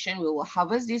differentiation, we will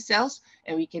harvest these cells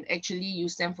and we can actually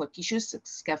use them for tissue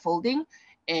scaffolding.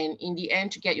 And in the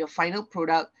end, to get your final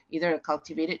product, either a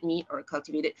cultivated meat or a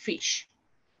cultivated fish.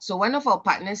 So one of our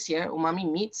partners here,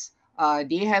 Umami Meats,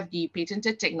 they have the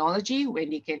patented technology where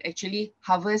they can actually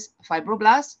harvest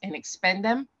fibroblasts and expand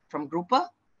them from grouper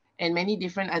and many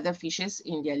different other fishes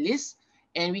in their list.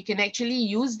 And we can actually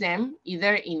use them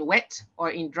either in wet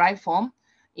or in dry form.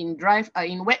 In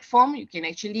wet form, you can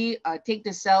actually take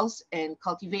the cells and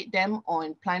cultivate them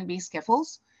on plant-based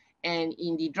scaffolds. And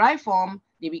in the dry form,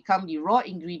 they become the raw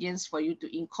ingredients for you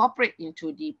to incorporate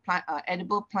into the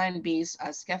edible plant-based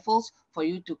scaffolds for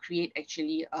you to create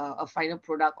actually a final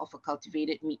product of a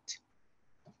cultivated meat.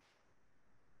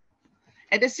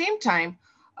 At the same time,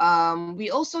 we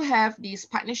also have this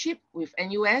partnership with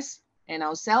NUS and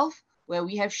ourselves, where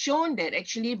we have shown that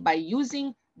actually by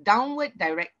using downward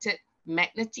directed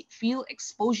magnetic field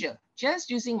exposure, just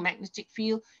using magnetic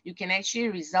field, you can actually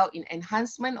result in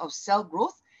enhancement of cell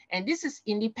growth. And this is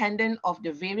independent of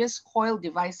the various coil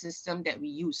device system that we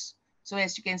use. So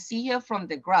as you can see here from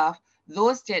the graph,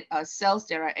 those that are cells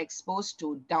that are exposed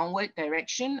to downward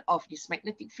direction of these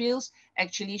magnetic fields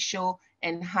actually show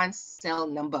enhanced cell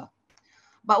number.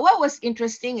 But what was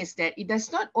interesting is that it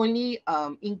does not only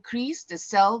increase the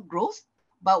cell growth,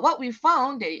 but what we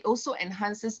found that it also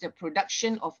enhances the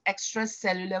production of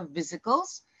extracellular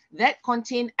vesicles that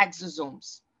contain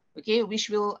exosomes, okay, which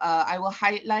will I will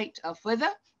highlight further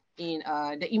in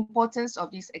the importance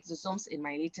of these exosomes in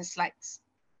my later slides.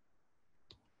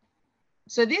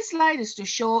 So this slide is to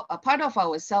show a part of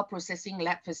our cell processing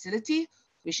lab facility,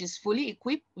 which is fully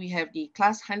equipped. We have the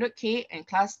class 100K and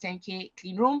class 10K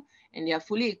clean room, and they are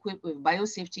fully equipped with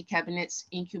biosafety cabinets,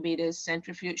 incubators,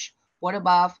 centrifuge, water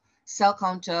bath, cell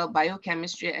counter,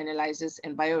 biochemistry analyzers,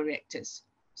 and bioreactors.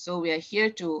 So we are here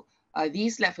to,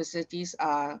 these lab facilities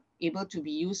are able to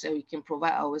be used and we can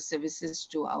provide our services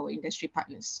to our industry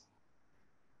partners.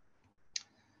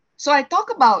 So I talk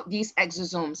about these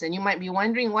exosomes, and you might be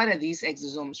wondering, what are these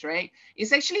exosomes, right?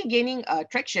 It's actually gaining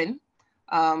traction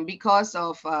because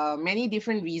of many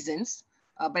different reasons.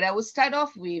 But I will start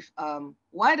off with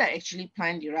what are actually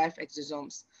plant-derived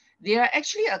exosomes. They are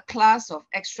actually a class of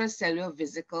extracellular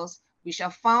vesicles which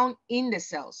are found in the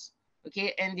cells.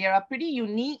 Okay, and they are pretty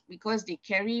unique because they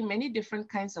carry many different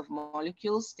kinds of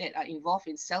molecules that are involved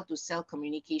in cell-to-cell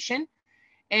communication.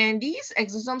 And these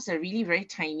exosomes are really very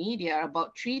tiny. They are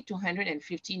about 3 to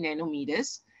 150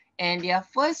 nanometers, and they are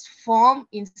first formed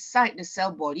inside the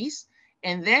cell bodies,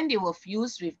 and then they will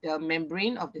fuse with the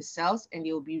membrane of the cells, and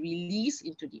they will be released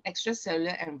into the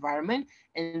extracellular environment,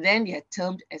 and then they are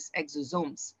termed as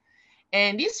exosomes.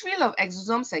 And this field of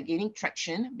exosomes are gaining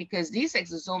traction because these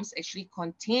exosomes actually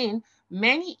contain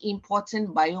many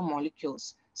important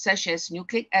biomolecules, such as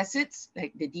nucleic acids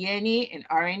like the DNA and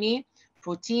RNA,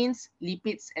 proteins,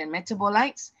 lipids, and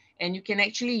metabolites. And you can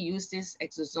actually use these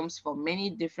exosomes for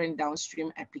many different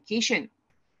downstream applications.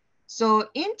 So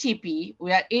in TP,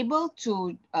 we are able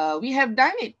to, we have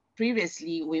done it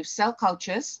previously with cell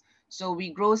cultures. So we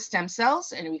grow stem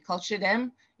cells and we culture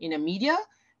them in a media.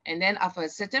 And then after a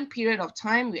certain period of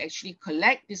time, we actually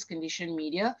collect this conditioned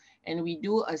media and we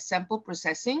do a sample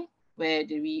processing where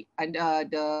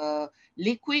the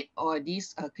liquid or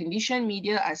these conditioned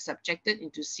media are subjected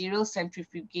into serial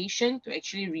centrifugation to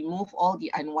actually remove all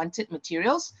the unwanted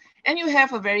materials. And you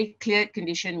have a very clear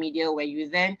conditioned media where you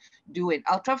then do an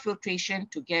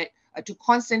ultrafiltration to get to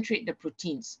concentrate the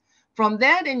proteins. From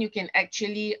there, then you can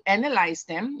actually analyze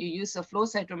them. You use a flow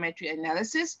cytometry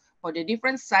analysis for the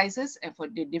different sizes and for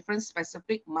the different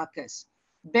specific markers.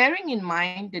 Bearing in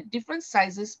mind the different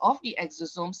sizes of the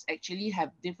exosomes actually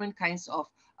have different kinds of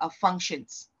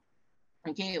functions.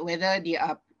 Okay, whether they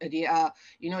are they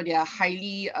are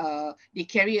highly they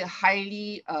carry a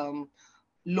highly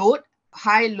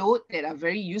high load that are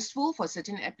very useful for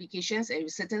certain applications, and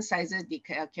with certain sizes they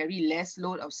carry less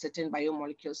load of certain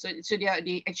biomolecules. So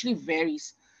they actually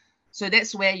varies. So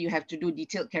that's where you have to do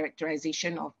detailed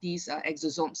characterization of these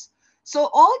exosomes. So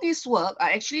all this work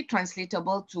are actually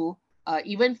translatable to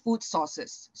even food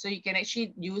sources. So you can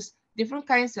actually use different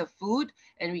kinds of food,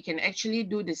 and we can actually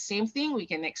do the same thing. We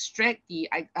can extract the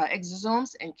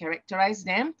exosomes and characterize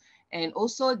them. And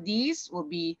also these will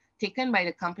be taken by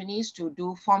the companies to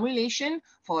do formulation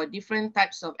for different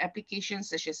types of applications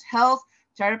such as health,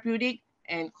 therapeutic,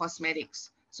 and cosmetics.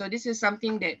 So this is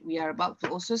something that we are about to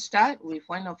also start with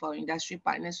one of our industry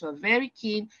partners who are very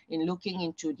keen in looking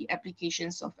into the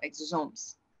applications of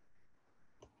exosomes.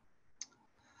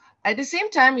 At the same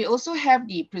time, we also have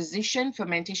the precision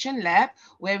fermentation lab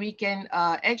where we can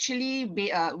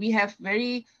we have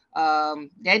very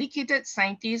dedicated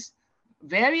scientists,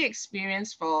 very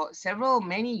experienced for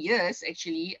many years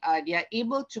actually. They are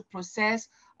able to process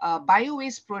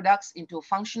bio-waste products into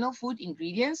functional food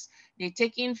ingredients. They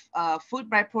take in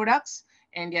food byproducts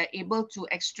and they are able to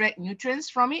extract nutrients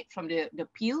from it, from the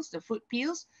peels, the fruit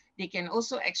peels. They can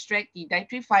also extract the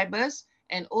dietary fibers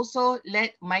and also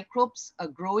let microbes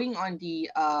growing on the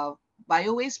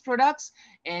bio-waste products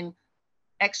and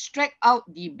extract out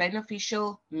the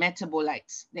beneficial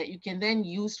metabolites that you can then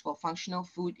use for functional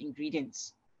food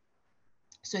ingredients.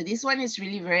 So this one is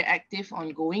really very active,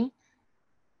 ongoing.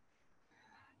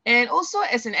 And also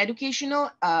as an educational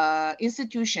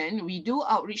institution, we do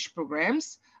outreach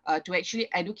programs to actually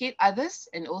educate others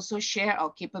and also share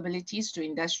our capabilities to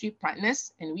industry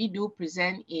partners. And we do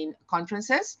present in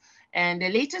conferences. And the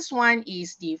latest one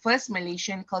is the first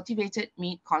Malaysian Cultivated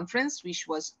Meat Conference, which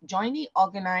was jointly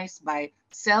organized by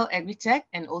Cell Agritech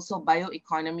and also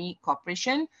Bioeconomy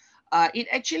Corporation. It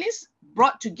actually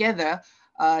brought together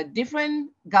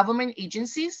different government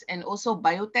agencies and also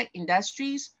biotech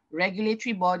industries,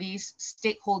 regulatory bodies,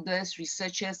 stakeholders,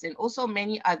 researchers, and also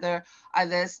many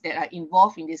others that are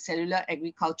involved in the cellular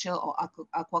agriculture or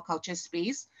aquaculture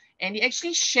space. And they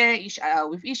actually share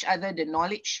with each other the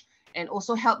knowledge and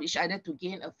also help each other to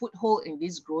gain a foothold in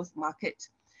this growth market.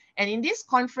 And in this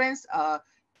conference,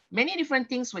 many different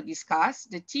things were discussed.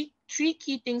 The three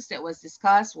key things that was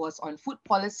discussed was on food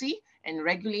policy and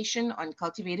regulation on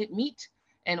cultivated meat,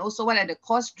 and also what are the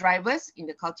cost drivers in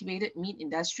the cultivated meat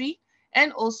industry,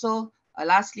 and also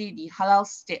lastly, the halal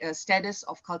status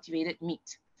of cultivated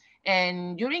meat.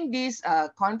 And during this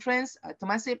conference,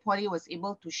 Temasek Poly was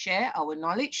able to share our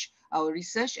knowledge, our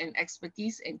research and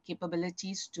expertise and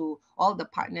capabilities to all the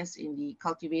partners in the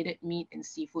cultivated meat and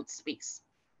seafood space.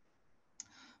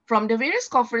 From the various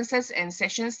conferences and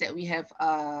sessions that we have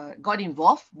got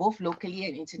involved, both locally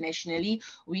and internationally,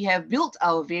 we have built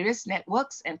our various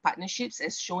networks and partnerships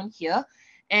as shown here.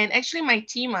 And actually my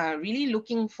team are really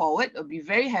looking forward, or be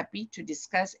very happy to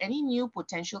discuss any new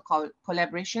potential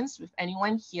collaborations with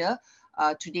anyone here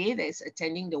today that is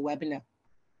attending the webinar.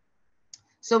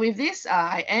 So with this,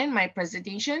 I end my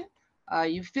presentation.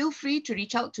 You feel free to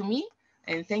reach out to me,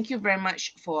 and thank you very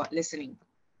much for listening.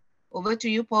 Over to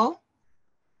you, Paul.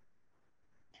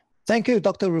 Thank you,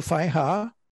 Dr.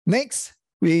 Rufaiha. Next,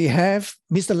 we have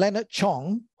Mr. Leonard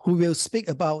Chong, who will speak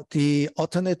about the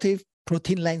alternative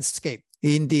protein landscape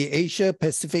in the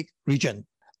Asia-Pacific region.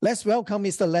 Let's welcome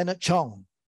Mr. Leonard Chong.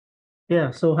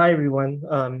 Yeah, so hi everyone.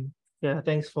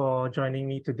 Thanks for joining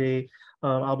me today.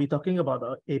 I'll be talking about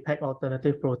the APAC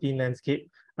alternative protein landscape.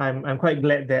 I'm quite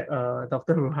glad that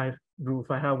Dr.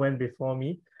 Rufaiha went before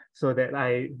me, so that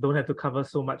I don't have to cover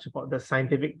so much about the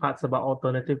scientific parts about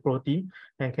alternative protein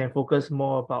and can focus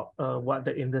more about what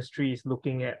the industry is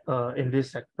looking at in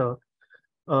this sector.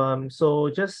 So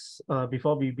just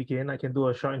before we begin, I can do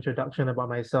a short introduction about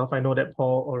myself. I know that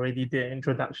Paul already did an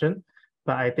introduction,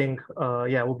 but I think,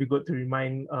 it would be good to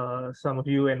remind some of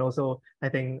you, and also I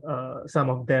think some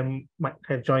of them might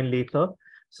have joined later.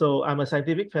 So I'm a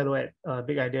scientific fellow at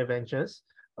Big Idea Ventures.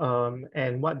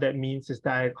 And what that means is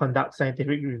that I conduct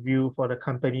scientific review for the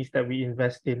companies that we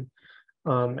invest in.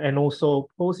 And also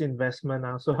post-investment,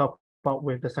 I also help out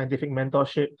with the scientific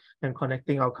mentorship and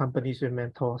connecting our companies with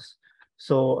mentors.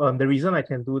 So the reason I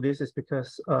can do this is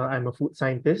because I'm a food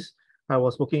scientist. I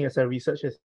was working as a research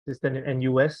assistant in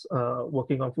NUS,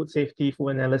 working on food safety, food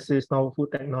analysis, novel food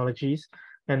technologies,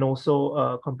 and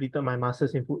also completed my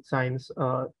master's in food science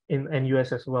in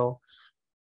NUS as well.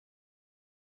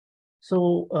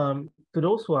 So to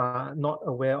those who are not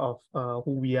aware of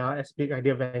who we are as Big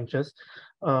Idea Ventures,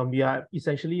 we are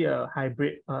essentially a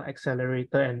hybrid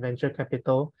accelerator and venture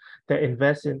capital that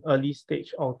invests in early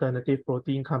stage alternative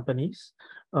protein companies.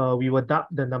 We were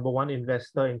dubbed the #1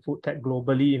 investor in food tech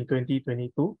globally in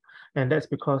 2022, and that's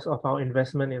because of our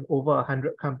investment in over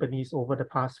 100 companies over the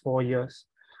past 4 years.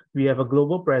 We have a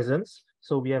global presence.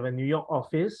 So we have a New York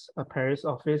office, a Paris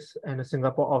office, and a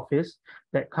Singapore office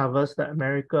that covers the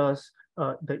Americas,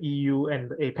 the EU,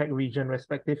 and the APAC region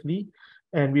respectively.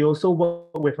 And we also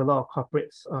work with a lot of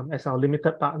corporates as our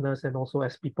limited partners and also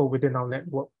as people within our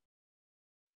network.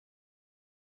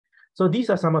 So these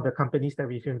are some of the companies that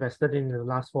we've invested in the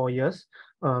last 4 years.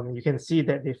 You can see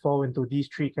that they fall into these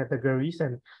 3 categories,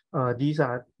 and these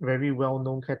are very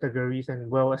well-known categories and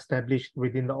well-established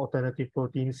within the alternative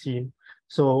protein scene.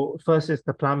 So first is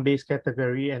the plant-based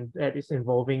category, and that is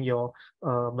involving your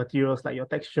materials like your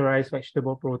texturized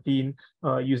vegetable protein,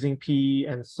 using pea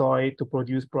and soy to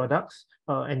produce products.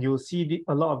 And you'll see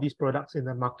a lot of these products in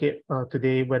the market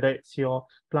today, whether it's your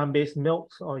plant-based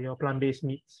milks or your plant-based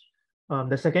meats.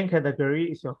 The second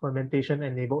category is your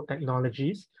fermentation-enabled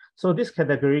technologies. So this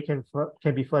category can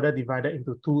be further divided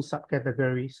into 2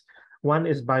 subcategories. One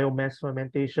is biomass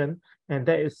fermentation, and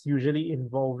that is usually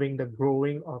involving the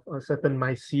growing of a certain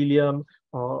mycelium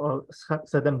or a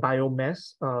certain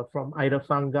biomass from either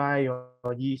fungi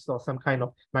or yeast or some kind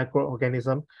of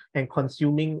microorganism, and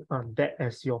consuming that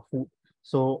as your food.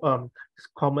 So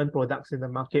common products in the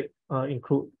market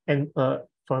include,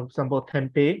 for example,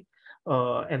 tempeh.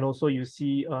 And also you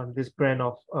see this brand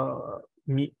of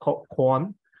meat called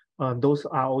corn. Those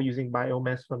are all using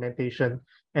biomass fermentation.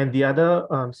 And the other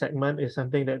segment is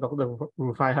something that Dr.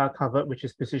 Rufaiha covered, which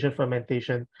is precision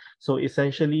fermentation. So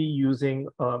essentially using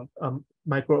a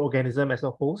microorganism as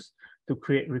a host to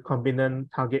create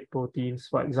recombinant target proteins,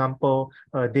 for example,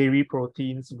 dairy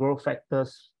proteins, growth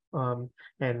factors,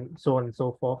 and so on and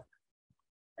so forth.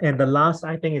 And the last,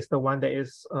 I think, is the one that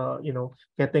is,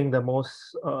 getting the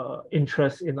most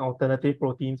interest in alternative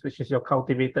proteins, which is your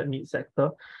cultivated meat sector.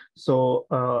 So,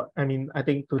 I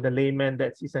think to the layman,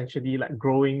 that's essentially like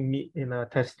growing meat in a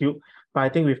test tube. But I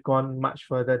think we've gone much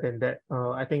further than that.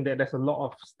 I think that there's a lot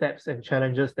of steps and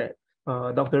challenges that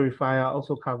Dr. Rufaiha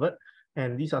also covered.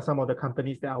 And these are some of the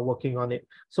companies that are working on it.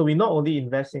 So we not only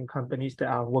invest in companies that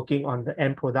are working on the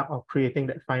end product of creating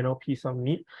that final piece of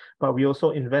meat, but we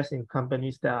also invest in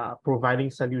companies that are providing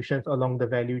solutions along the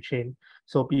value chain.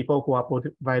 So people who are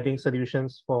providing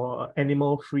solutions for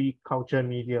animal-free culture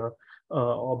media,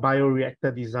 or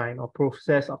bioreactor design or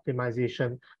process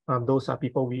optimization, those are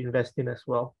people we invest in as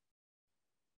well.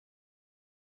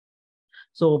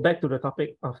 So back to the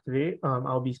topic of today,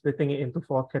 I'll be splitting it into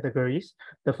 4 categories.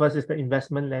 The first is the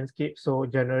investment landscape. So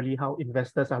generally how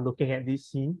investors are looking at this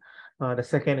scene. The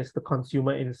second is the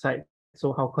consumer insight.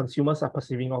 So how consumers are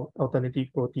perceiving alternative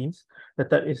proteins. The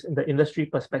third is in the industry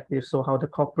perspective. So how the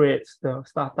corporates, the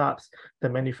startups, the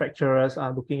manufacturers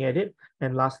are looking at it.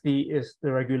 And lastly is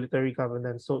the regulatory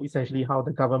governance. So essentially how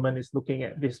the government is looking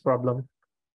at this problem.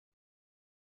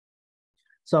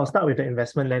 So I'll start with the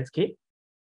investment landscape.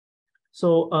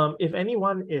 So if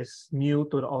anyone is new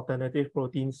to the alternative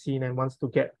protein scene and wants to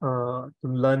get to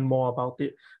learn more about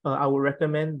it, I would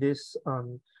recommend this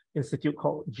institute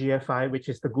called GFI, which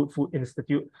is the Good Food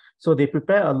Institute. So they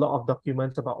prepare a lot of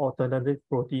documents about alternative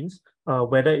proteins,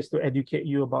 whether it's to educate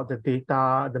you about the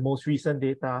data, the most recent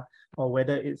data, or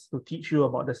whether it's to teach you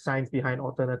about the science behind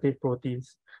alternative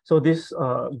proteins. So this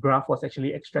graph was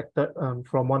actually extracted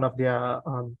from one of their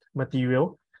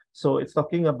material. So it's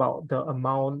talking about the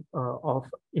amount of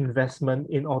investment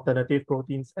in alternative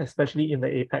proteins, especially in the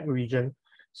APAC region.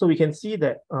 So we can see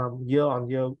that year on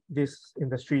year, this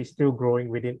industry is still growing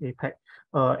within APAC.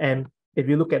 And if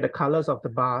you look at the colors of the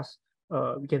bars,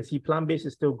 we can see plant-based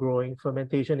is still growing,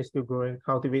 fermentation is still growing,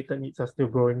 cultivated meats are still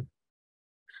growing.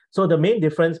 So the main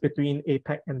difference between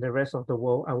APAC and the rest of the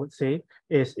world, I would say,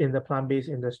 is in the plant-based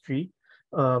industry.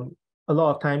 A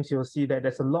lot of times you'll see that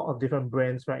there's a lot of different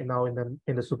brands right now in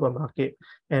the supermarket.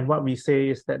 And what we say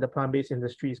is that the plant-based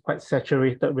industry is quite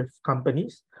saturated with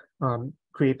companies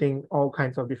creating all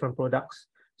kinds of different products.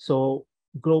 So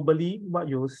globally, what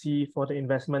you'll see for the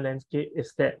investment landscape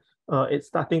is that it's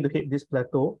starting to hit this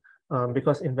plateau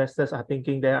because investors are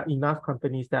thinking there are enough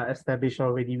companies that are established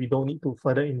already. We don't need to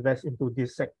further invest into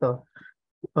this sector.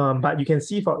 But you can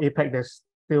see for APAC, there's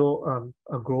still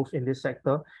a growth in this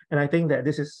sector. And I think that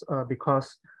this is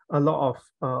because a lot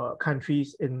of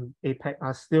countries in APAC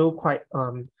are still quite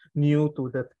new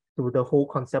to the whole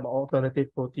concept of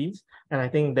alternative proteins. And I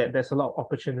think that there's a lot of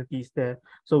opportunities there.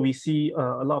 So we see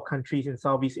a lot of countries in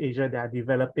Southeast Asia that are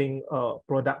developing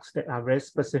products that are very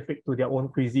specific to their own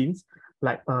cuisines,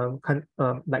 like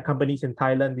companies in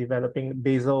Thailand developing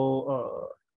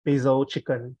basil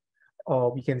chicken.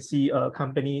 Or we can see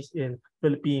companies in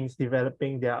Philippines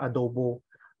developing their adobo.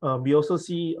 We also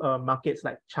see markets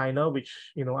like China, which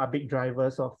are big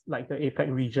drivers of like the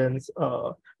APAC region's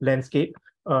landscape.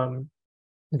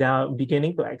 They are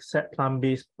beginning to accept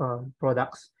plant-based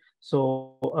products.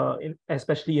 So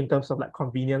especially in terms of like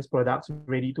convenience products,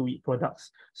 ready-to-eat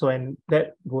products. So and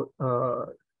that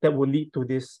would lead to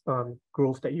this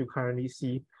growth that you currently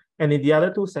see. And in the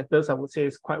other two sectors, I would say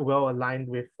it's quite well aligned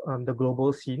with the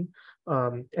global scene,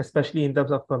 especially in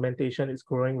terms of fermentation, it's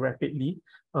growing rapidly.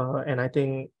 And I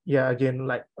think, yeah, again,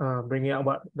 like bringing up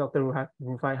what Dr.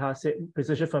 Rufaiha said,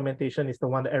 precision fermentation is the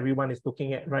one that everyone is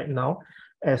looking at right now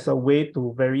as a way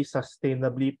to very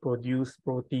sustainably produce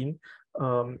protein,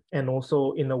 and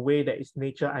also in a way that is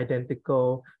nature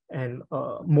identical and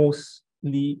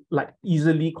mostly like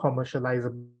easily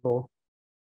commercializable.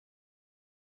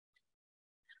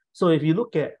 So if you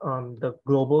look at the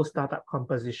global startup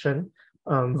composition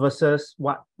versus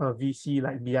what VC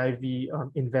like BIV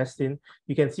invest in,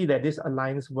 you can see that this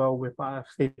aligns well with what I've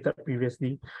stated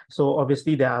previously. So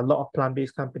obviously there are a lot of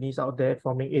plant-based companies out there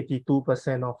forming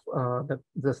 82% of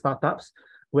the startups.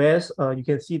 Whereas you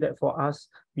can see that for us,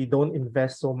 we don't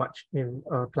invest so much in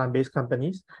plant-based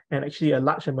companies, and actually a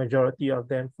large majority of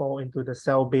them fall into the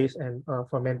cell-based and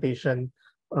fermentation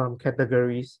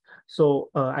categories. So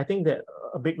I think that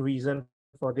a big reason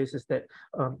for this is that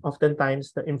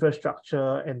oftentimes the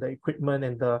infrastructure and the equipment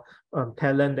and the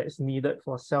talent that's needed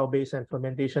for cell-based and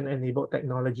fermentation-enabled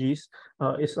technologies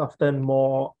is often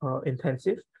more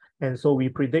intensive. And so we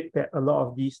predict that a lot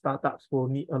of these startups will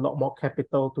need a lot more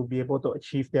capital to be able to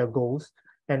achieve their goals.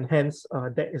 And hence,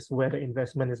 that is where the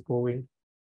investment is going.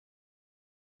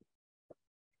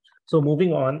 So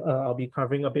moving on, I'll be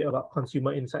covering a bit about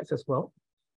consumer insights as well.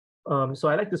 So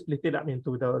I like to split it up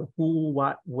into the who,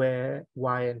 what, where,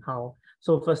 why, and how.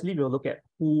 So firstly, we'll look at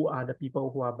who are the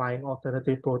people who are buying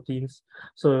alternative proteins.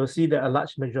 So you'll see that a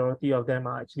large majority of them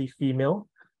are actually female.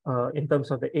 In terms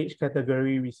of the age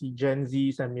category, we see Gen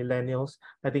Zs and millennials.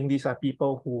 I think these are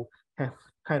people who have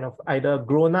kind of either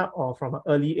grown up or from an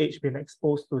early age been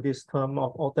exposed to this term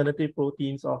of alternative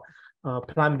proteins or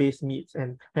plant-based meats,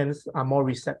 and hence are more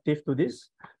receptive to this.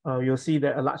 You'll see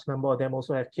that a large number of them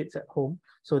also have kids at home.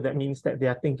 So that means that they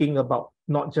are thinking about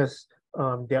not just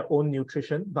their own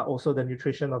nutrition, but also the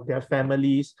nutrition of their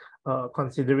families,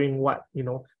 considering what,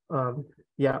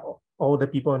 all the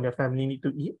people in their family need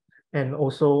to eat. And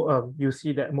also you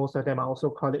see that most of them are also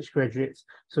college graduates.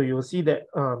 So you'll see that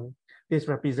this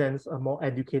represents a more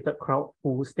educated crowd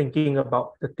who's thinking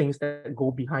about the things that go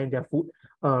behind their food,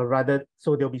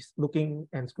 so they'll be looking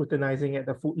and scrutinizing at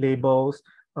the food labels,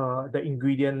 the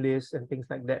ingredient lists, and things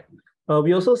like that.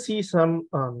 We also see some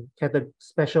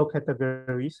special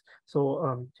categories.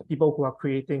 So people who are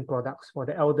creating products for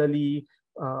the elderly,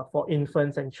 for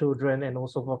infants and children, and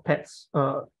also for pets,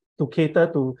 to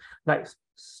cater to like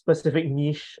specific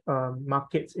niche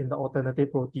markets in the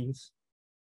alternative proteins.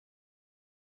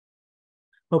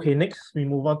 Okay, next we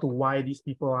move on to why these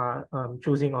people are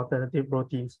choosing alternative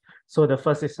proteins. So the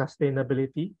first is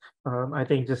sustainability. I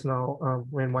think just now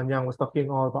when Wan Yang was talking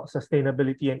all about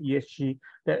sustainability and ESG,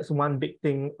 that's one big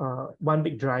thing, one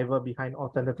big driver behind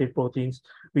alternative proteins.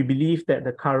 We believe that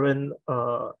the current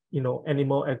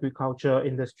animal agriculture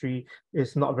industry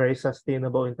is not very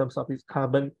sustainable in terms of its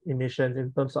carbon emissions,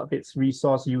 in terms of its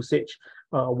resource usage,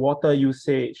 water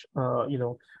usage,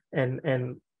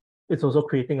 and it's also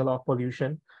creating a lot of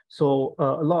pollution. So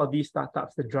a lot of these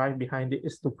startups, the drive behind it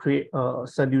is to create a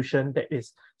solution that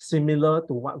is similar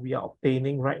to what we are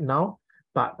obtaining right now,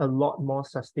 but a lot more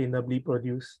sustainably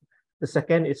produced. The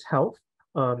second is health.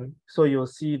 So you'll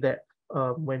see that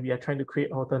when we are trying to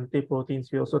create alternative proteins,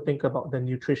 we also think about the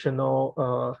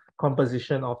nutritional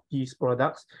composition of these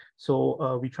products.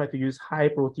 So we try to use high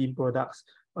protein products,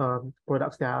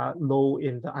 products that are low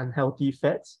in the unhealthy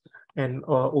fats, and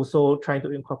also trying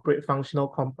to incorporate functional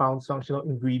compounds, functional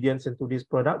ingredients into these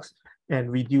products, and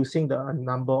reducing the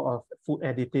number of food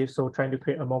additives, so trying to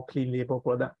create a more clean label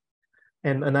product.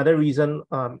 And another reason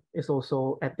is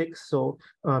also ethics. So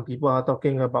people are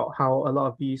talking about how a lot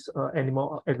of these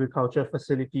animal agriculture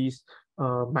facilities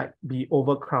might be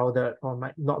overcrowded or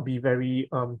might not be very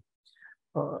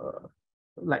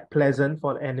pleasant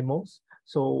for the animals.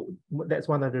 So that's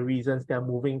one of the reasons they're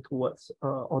moving towards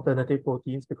alternative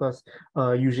proteins, because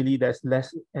usually there's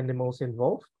less animals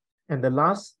involved. And the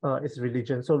last is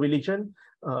religion. So religion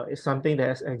is something that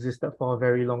has existed for a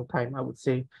very long time, I would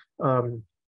say.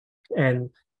 And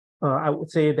I would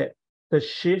say that the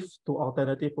shift to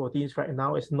alternative proteins right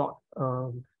now is not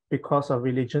because of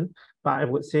religion, but I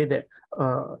would say that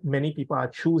many people are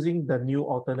choosing the new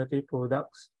alternative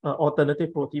products,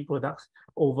 alternative protein products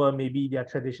over maybe their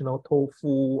traditional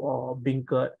tofu or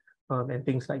beancurd and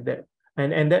things like that.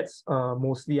 And that's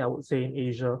mostly, I would say, in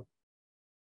Asia.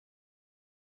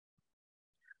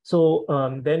 So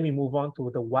then we move on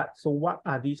to the what. So what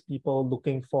are these people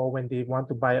looking for when they want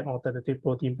to buy an alternative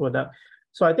protein product?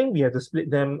 So I think we have to split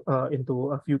them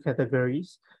into a few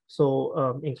categories.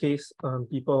 So in case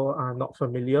people are not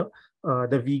familiar,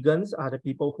 the vegans are the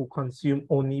people who consume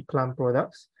only plant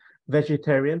products.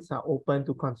 Vegetarians are open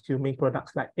to consuming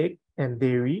products like egg and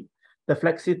dairy. The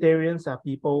flexitarians are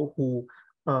people who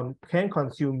can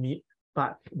consume meat,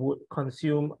 but would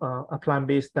consume a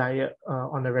plant-based diet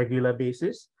on a regular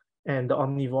basis. And the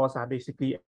omnivores are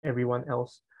basically everyone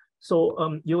else.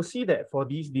 So you'll see that for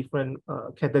these different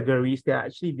categories, there are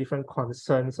actually different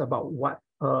concerns about what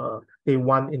they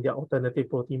want in their alternative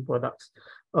protein products.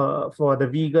 For the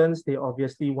vegans, they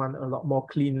obviously want a lot more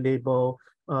clean label.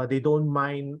 They don't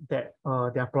mind that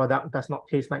their product does not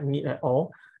taste like meat at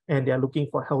all, and they're looking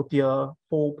for healthier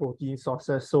whole protein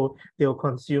sources. So they'll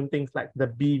consume things like the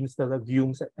beans, the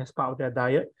legumes as part of their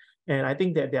diet. And I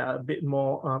think that they are a bit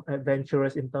more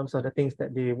adventurous in terms of the things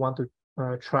that they want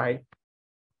to try.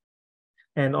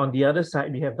 And on the other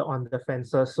side, we have the on the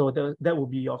fences. So that will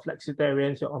be your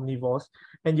flexitarians, your omnivores.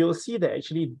 And you'll see that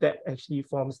actually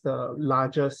forms the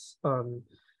largest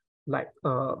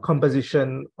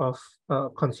composition of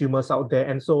consumers out there.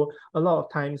 And so a lot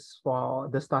of times for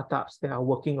the startups that are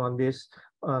working on this,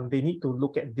 they need to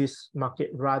look at this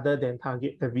market rather than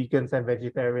target the vegans and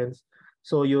vegetarians.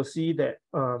 So you'll see that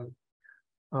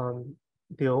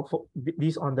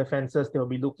these on the fences, they'll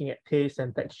be looking at taste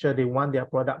and texture. They want their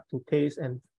product to taste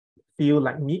and feel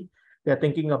like meat. They're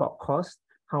thinking about cost.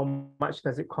 How much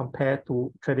does it compare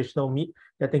to traditional meat?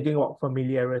 They're thinking about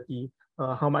familiarity.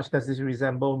 How much does this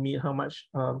resemble meat?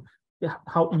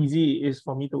 How easy it is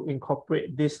for me to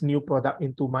incorporate this new product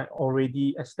into my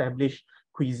already established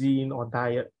cuisine or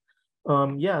diet.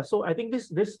 So I think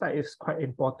this slide is quite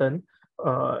important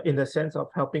in the sense of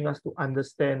helping us to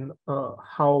understand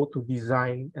how to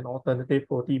design an alternative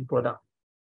protein product.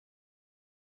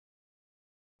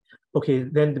 Okay,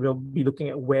 then we'll be looking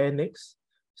at where next.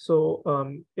 So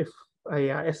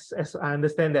as I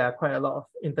understand, there are quite a lot of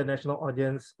international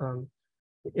audience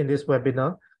in this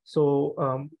webinar.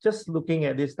 So just looking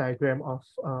at this diagram of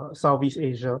Southeast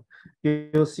Asia,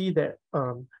 you'll see that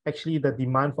actually the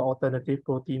demand for alternative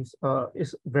proteins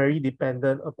is very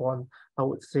dependent upon, I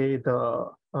would say, the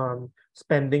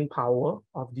spending power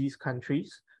of these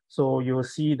countries. So you'll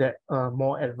see that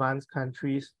more advanced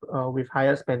countries with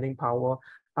higher spending power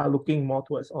are looking more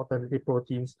towards alternative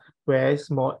proteins,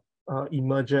 whereas more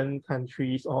emergent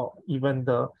countries or even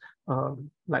the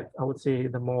I would say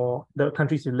the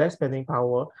countries with less spending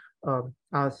power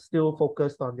are still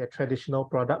focused on their traditional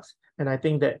products. And I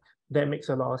think that makes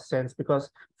a lot of sense, because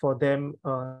for them,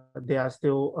 they are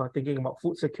still thinking about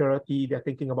food security, they're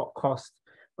thinking about cost.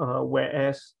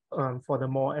 whereas for the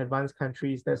more advanced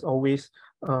countries, there's always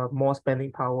more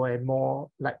spending power and more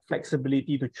like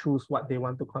flexibility to choose what they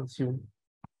want to consume.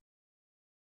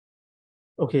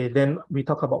 Okay, then we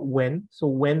talk about when. So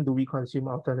when do we consume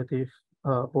alternative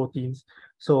proteins?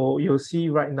 So you'll see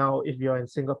right now, if you're in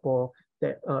Singapore,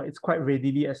 that it's quite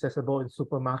readily accessible in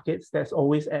supermarkets. There's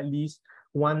always at least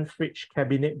one fridge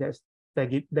cabinet that's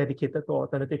dedicated to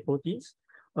alternative proteins.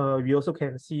 We also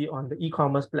can see on the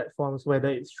e-commerce platforms, whether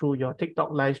it's through your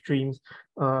TikTok live streams,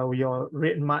 your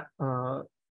RedMart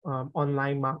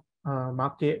online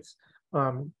markets,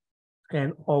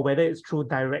 or whether it's through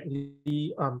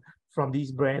directly from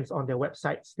these brands on their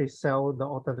websites, they sell the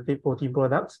alternative protein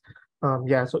products.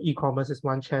 Yeah, so e-commerce is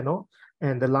one channel.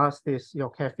 And the last is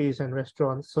your cafes and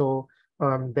restaurants. So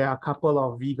there are a couple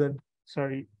of vegan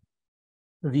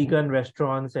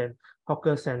restaurants and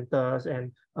hawker centers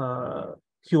and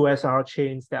QSR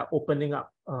chains that are opening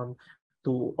up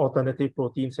to alternative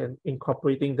proteins and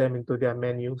incorporating them into their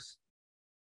menus.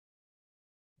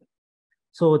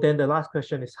 So then the last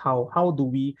question is how do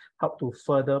we help to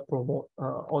further promote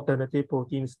alternative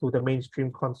proteins to the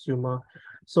mainstream consumer?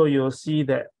 So you'll see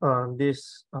that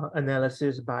this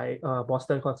analysis by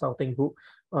Boston Consulting Group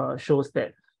shows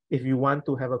that if you want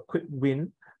to have a quick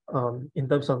win in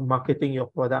terms of marketing your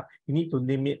product, you need to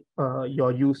limit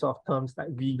your use of terms like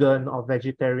vegan or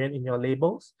vegetarian in your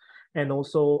labels. And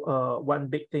also one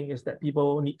big thing is that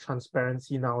people need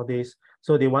transparency nowadays.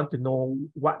 So they want to know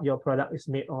what your product is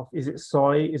made of. Is it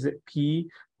soy? Is it pea?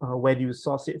 Where do you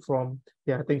source it from?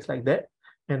 Yeah, things like that.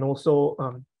 And also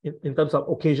in terms of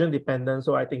occasion dependence,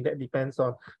 so I think that depends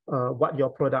on what your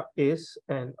product is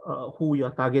and who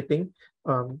you're targeting.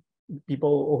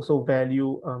 People also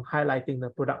value highlighting the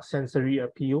product sensory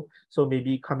appeal. So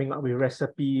maybe coming up with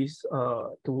recipes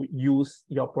to use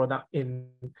your product in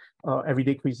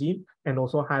everyday cuisine, and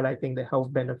also highlighting the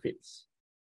health benefits.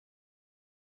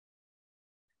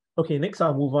 Okay, next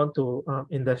I'll move on to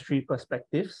industry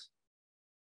perspectives.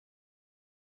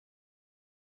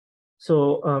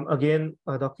 So again,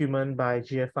 a document by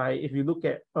GFI. If you look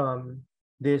at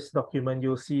this document,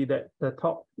 you'll see that the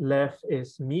top left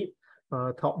is meat,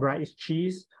 top right is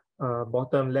cheese,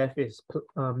 bottom left is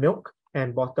milk,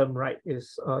 and bottom right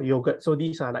is yogurt. So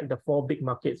these are like the 4 big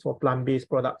markets for plant-based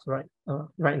products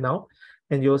right now.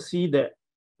 And you'll see that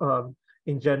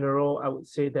in general, I would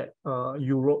say that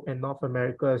Europe and North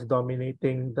America is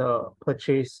dominating the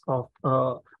purchase of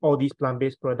all these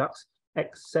plant-based products,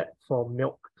 except for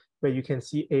milk, where you can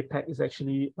see APAC is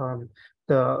actually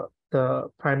the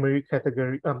primary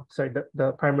category,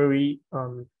 the primary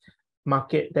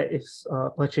market that is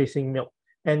purchasing milk.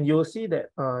 And you'll see that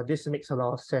this makes a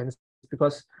lot of sense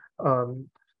because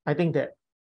I think that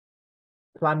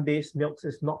plant-based milks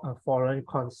is not a foreign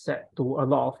concept to a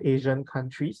lot of Asian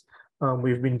countries.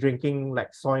 We've been drinking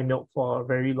like soy milk for a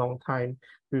very long time.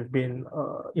 We've been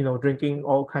drinking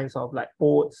all kinds of like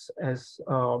oats as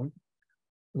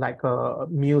like a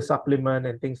meal supplement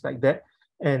and things like that.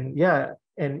 And yeah,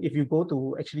 and if you go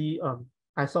to actually,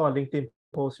 I saw a LinkedIn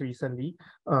post recently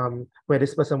where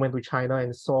this person went to China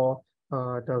and saw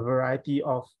the variety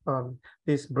of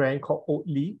this brand called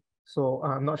Oatly. So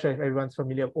I'm not sure if everyone's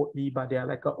familiar with Oatly, but they are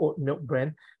like an oat milk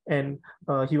brand. And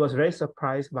he was very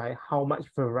surprised by how much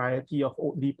variety of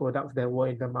Oatly products there were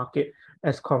in the market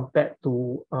as compared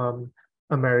to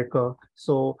America.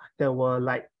 So there were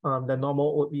like the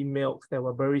normal Oatly milks, there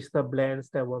were barista blends,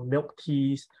 there were milk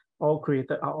teas, all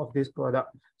created out of this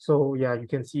product. So yeah, you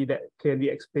can see that clearly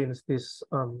explains this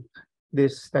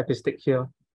this statistic here.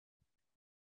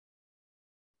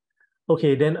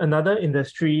 Okay, then another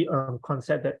industry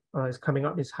concept that is coming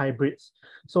up is hybrids.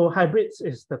 So hybrids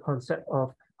is the concept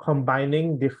of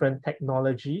combining different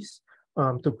technologies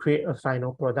to create a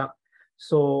final product.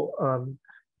 So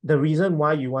the reason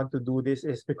why you want to do this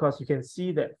is because you can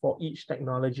see that for each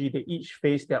technology, they each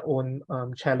face their own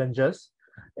challenges.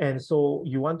 And so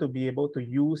you want to be able to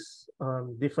use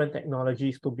different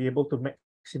technologies to be able to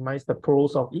maximize the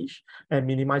pros of each and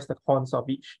minimize the cons of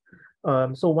each.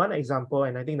 So one example,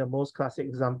 and I think the most classic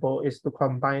example, is to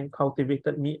combine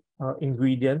cultivated meat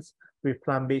ingredients with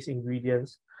plant-based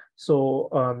ingredients.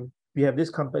 So we have this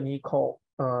company called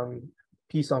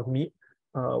Piece of Meat,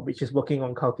 which is working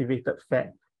on cultivated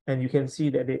fat. And you can see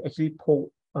that they actually polled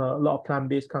a lot of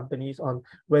plant-based companies on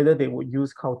whether they would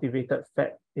use cultivated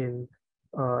fat in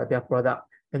their product.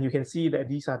 And you can see that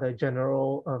these are the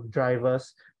general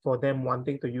drivers for them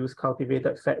wanting to use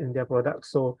cultivated fat in their product.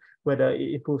 So whether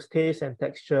it improves taste and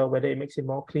texture, whether it makes it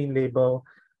more clean label,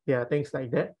 yeah, things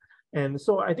like that. And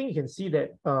so I think you can see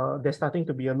that there's starting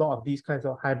to be a lot of these kinds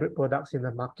of hybrid products in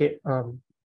the market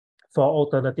for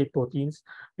alternative proteins,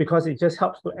 because it just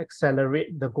helps to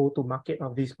accelerate the go-to-market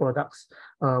of these products.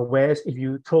 Whereas if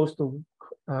you chose to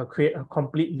create a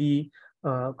completely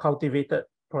cultivated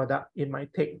product, it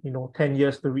might take 10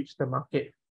 years to reach the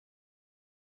market.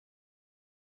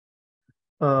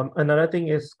 Another thing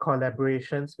is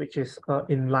collaborations, which is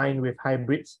in line with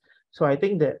hybrids. So I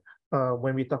think that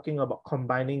when we're talking about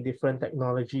combining different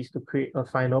technologies to create a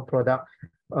final product,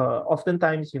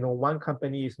 oftentimes, one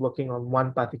company is working on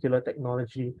one particular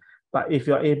technology, but if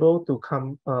you're able to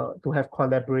to have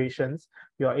collaborations,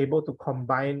 you're able to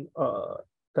combine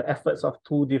the efforts of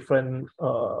two different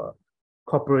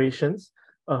corporations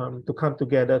to come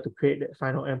together to create that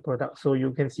final end product. So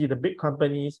you can see the big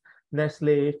companies,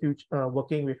 Nestle,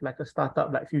 working with like a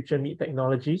startup like Future Meat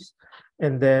Technologies.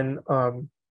 And then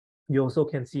you also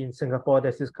can see in Singapore,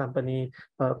 there's this company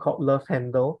called Love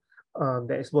Handle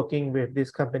that is working with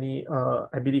this company,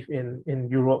 I believe in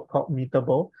Europe, called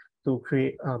Meatable, to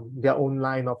create their own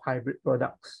line of hybrid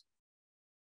products.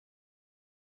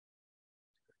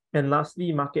 And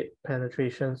lastly, market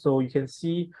penetration. So you can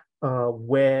see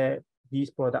where these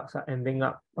products are ending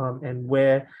up and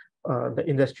where the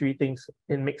industry thinks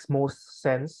it makes most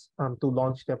sense to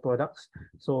launch their products.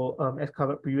 So as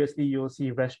covered previously, you'll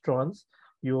see restaurants,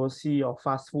 you will see your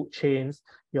fast food chains,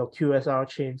 your QSR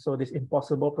chains. So this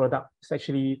Impossible product is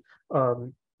actually a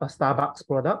Starbucks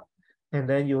product. And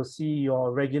then you'll see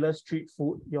your regular street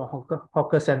food, your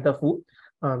hawker center food.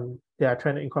 They are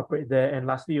trying to incorporate there. And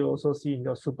lastly, you also see in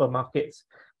your supermarkets.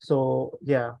 So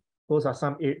yeah, those are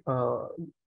some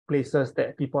places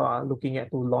that people are looking at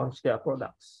to launch their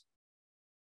products.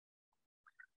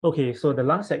 Okay, so the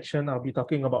last section, I'll be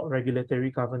talking about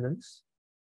regulatory governance.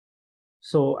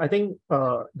 So I think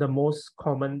the most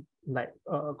common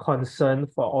concern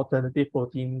for alternative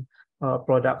protein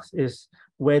products is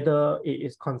whether it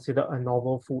is considered a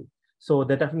novel food. So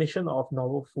the definition of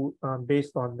novel food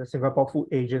based on the Singapore Food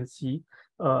Agency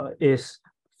is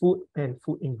food and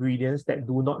food ingredients that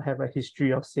do not have a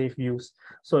history of safe use.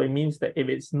 So it means that if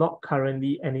it's not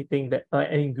currently anything that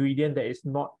an ingredient that is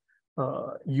not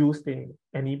used in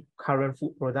any current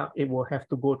food product, it will have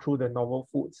to go through the novel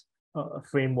foods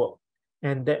framework.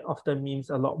 And that often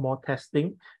means a lot more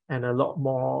testing and a lot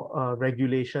more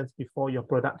regulations before your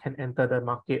product can enter the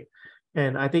market.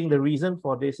 And I think the reason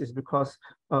for this is because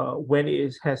when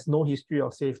it has no history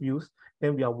of safe use,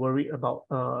 then we are worried about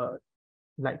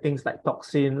things like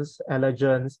toxins,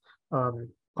 allergens,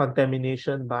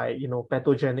 contamination by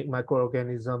pathogenic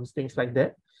microorganisms, things like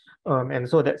that. And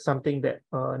so that's something that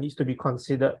needs to be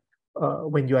considered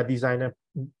when you are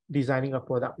designing a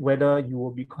product, whether you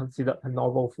will be considered a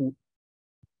novel food.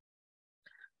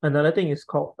 Another thing is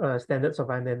called standards of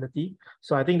identity.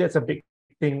 So I think that's a big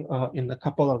thing in a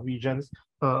couple of regions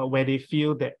where they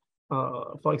feel that,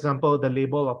 for example, the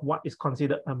label of what is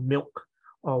considered a milk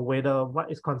or whether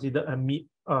what is considered a meat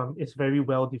is very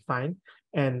well defined.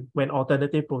 And when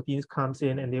alternative proteins comes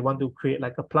in and they want to create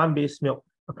like a plant-based milk,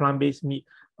 a plant-based meat,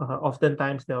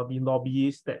 oftentimes there will be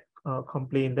lobbyists that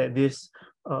complain that this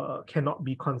cannot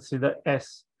be considered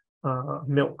as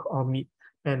milk or meat.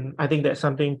 And I think that's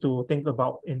something to think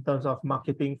about in terms of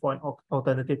marketing for an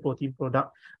alternative protein product.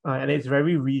 And it's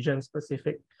very region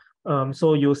specific.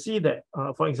 So you'll see that,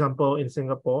 for example, in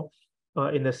Singapore,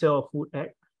 in the Sale of Food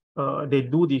Act, they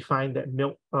do define that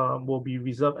milk will be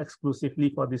reserved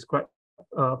exclusively for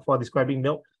describing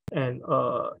milk, and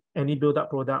any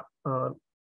build-up product,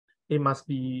 it must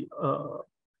be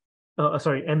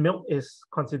and milk is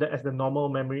considered as the normal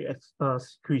mammary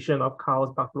excretion of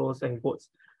cows, buffaloes, and goats.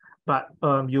 But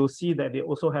you'll see that they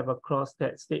also have a clause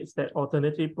that states that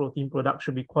alternative protein products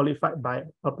should be qualified by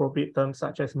appropriate terms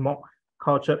such as mock,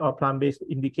 cultured, or plant-based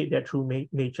to indicate their true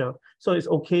nature. So it's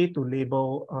okay to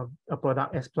label a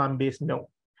product as plant-based milk,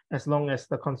 as long as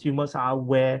the consumers are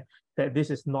aware that this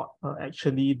is not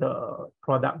actually the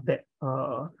product that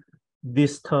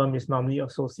this term is normally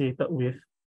associated with.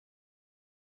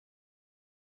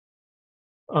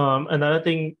 Another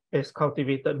thing is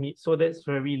cultivated meat. So that's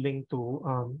very linked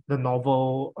to the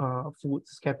novel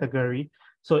foods category.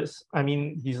 So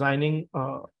designing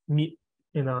meat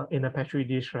in a petri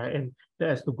dish, right? And that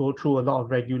has to go through a lot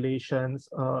of regulations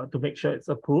to make sure it's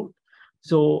approved.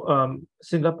 So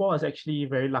Singapore is actually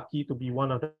very lucky to be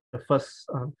one of the first,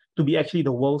 to be actually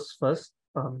the world's first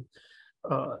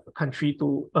country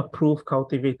to approve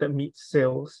cultivated meat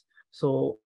sales.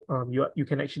 So you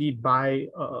can actually buy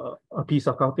a piece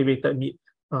of cultivated meat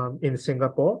in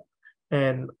Singapore,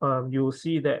 and you'll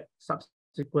see that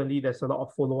subsequently there's a lot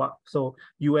of follow-up. So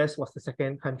US was the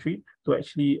second country to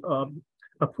actually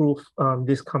approve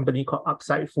this company called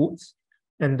Upside Foods.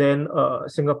 And then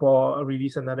Singapore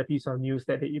released another piece of news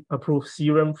that they approved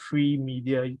serum-free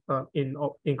media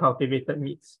in cultivated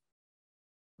meats.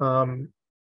 And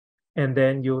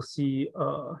then you'll see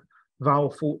Vow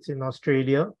Foods in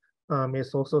Australia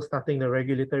is also starting the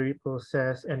regulatory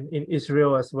process, and in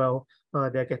Israel as well,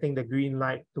 they're getting the green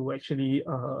light to actually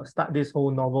start this whole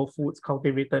novel foods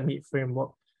cultivated meat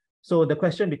framework. So the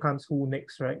question becomes who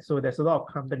next, right? So there's a lot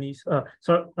of companies, a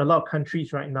lot of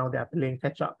countries right now that are playing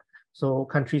catch up. So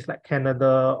countries like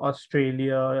Canada,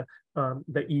 Australia,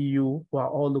 the EU, who are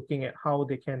all looking at how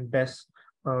they can best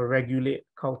regulate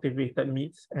cultivated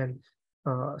meats and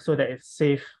so that it's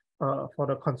safe for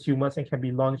the consumers and can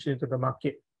be launched into the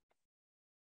market.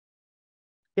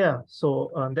 Yeah,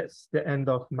 so that's the end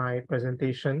of my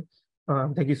presentation.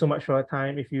 Thank you so much for your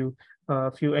time. If you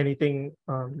feel anything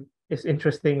is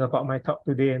interesting about my talk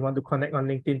today and want to connect on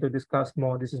LinkedIn to discuss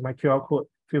more, this is my QR code.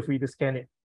 Feel free to scan it.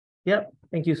 Yeah,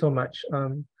 thank you so much.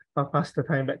 I'll pass the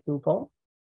time back to Paul.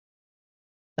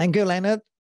 Thank you, Leonard.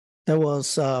 That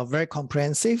was very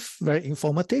comprehensive, very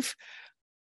informative.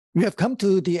 We have come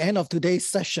to the end of today's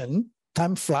session.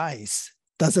 Time flies,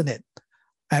 doesn't it?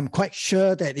 I'm quite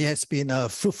sure that it has been a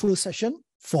fruitful session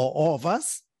for all of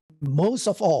us. Most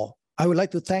of all, I would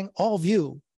like to thank all of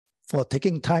you for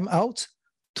taking time out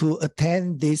to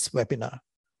attend this webinar.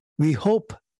 We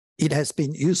hope it has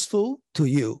been useful to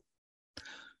you.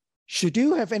 Should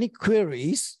you have any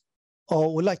queries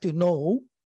or would like to know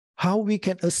how we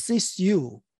can assist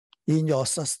you in your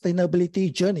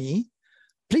sustainability journey,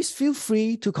 please feel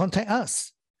free to contact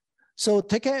us. So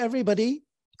take care, everybody,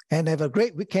 and have a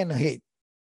great weekend ahead.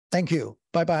 Thank you.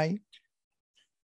 Bye-bye.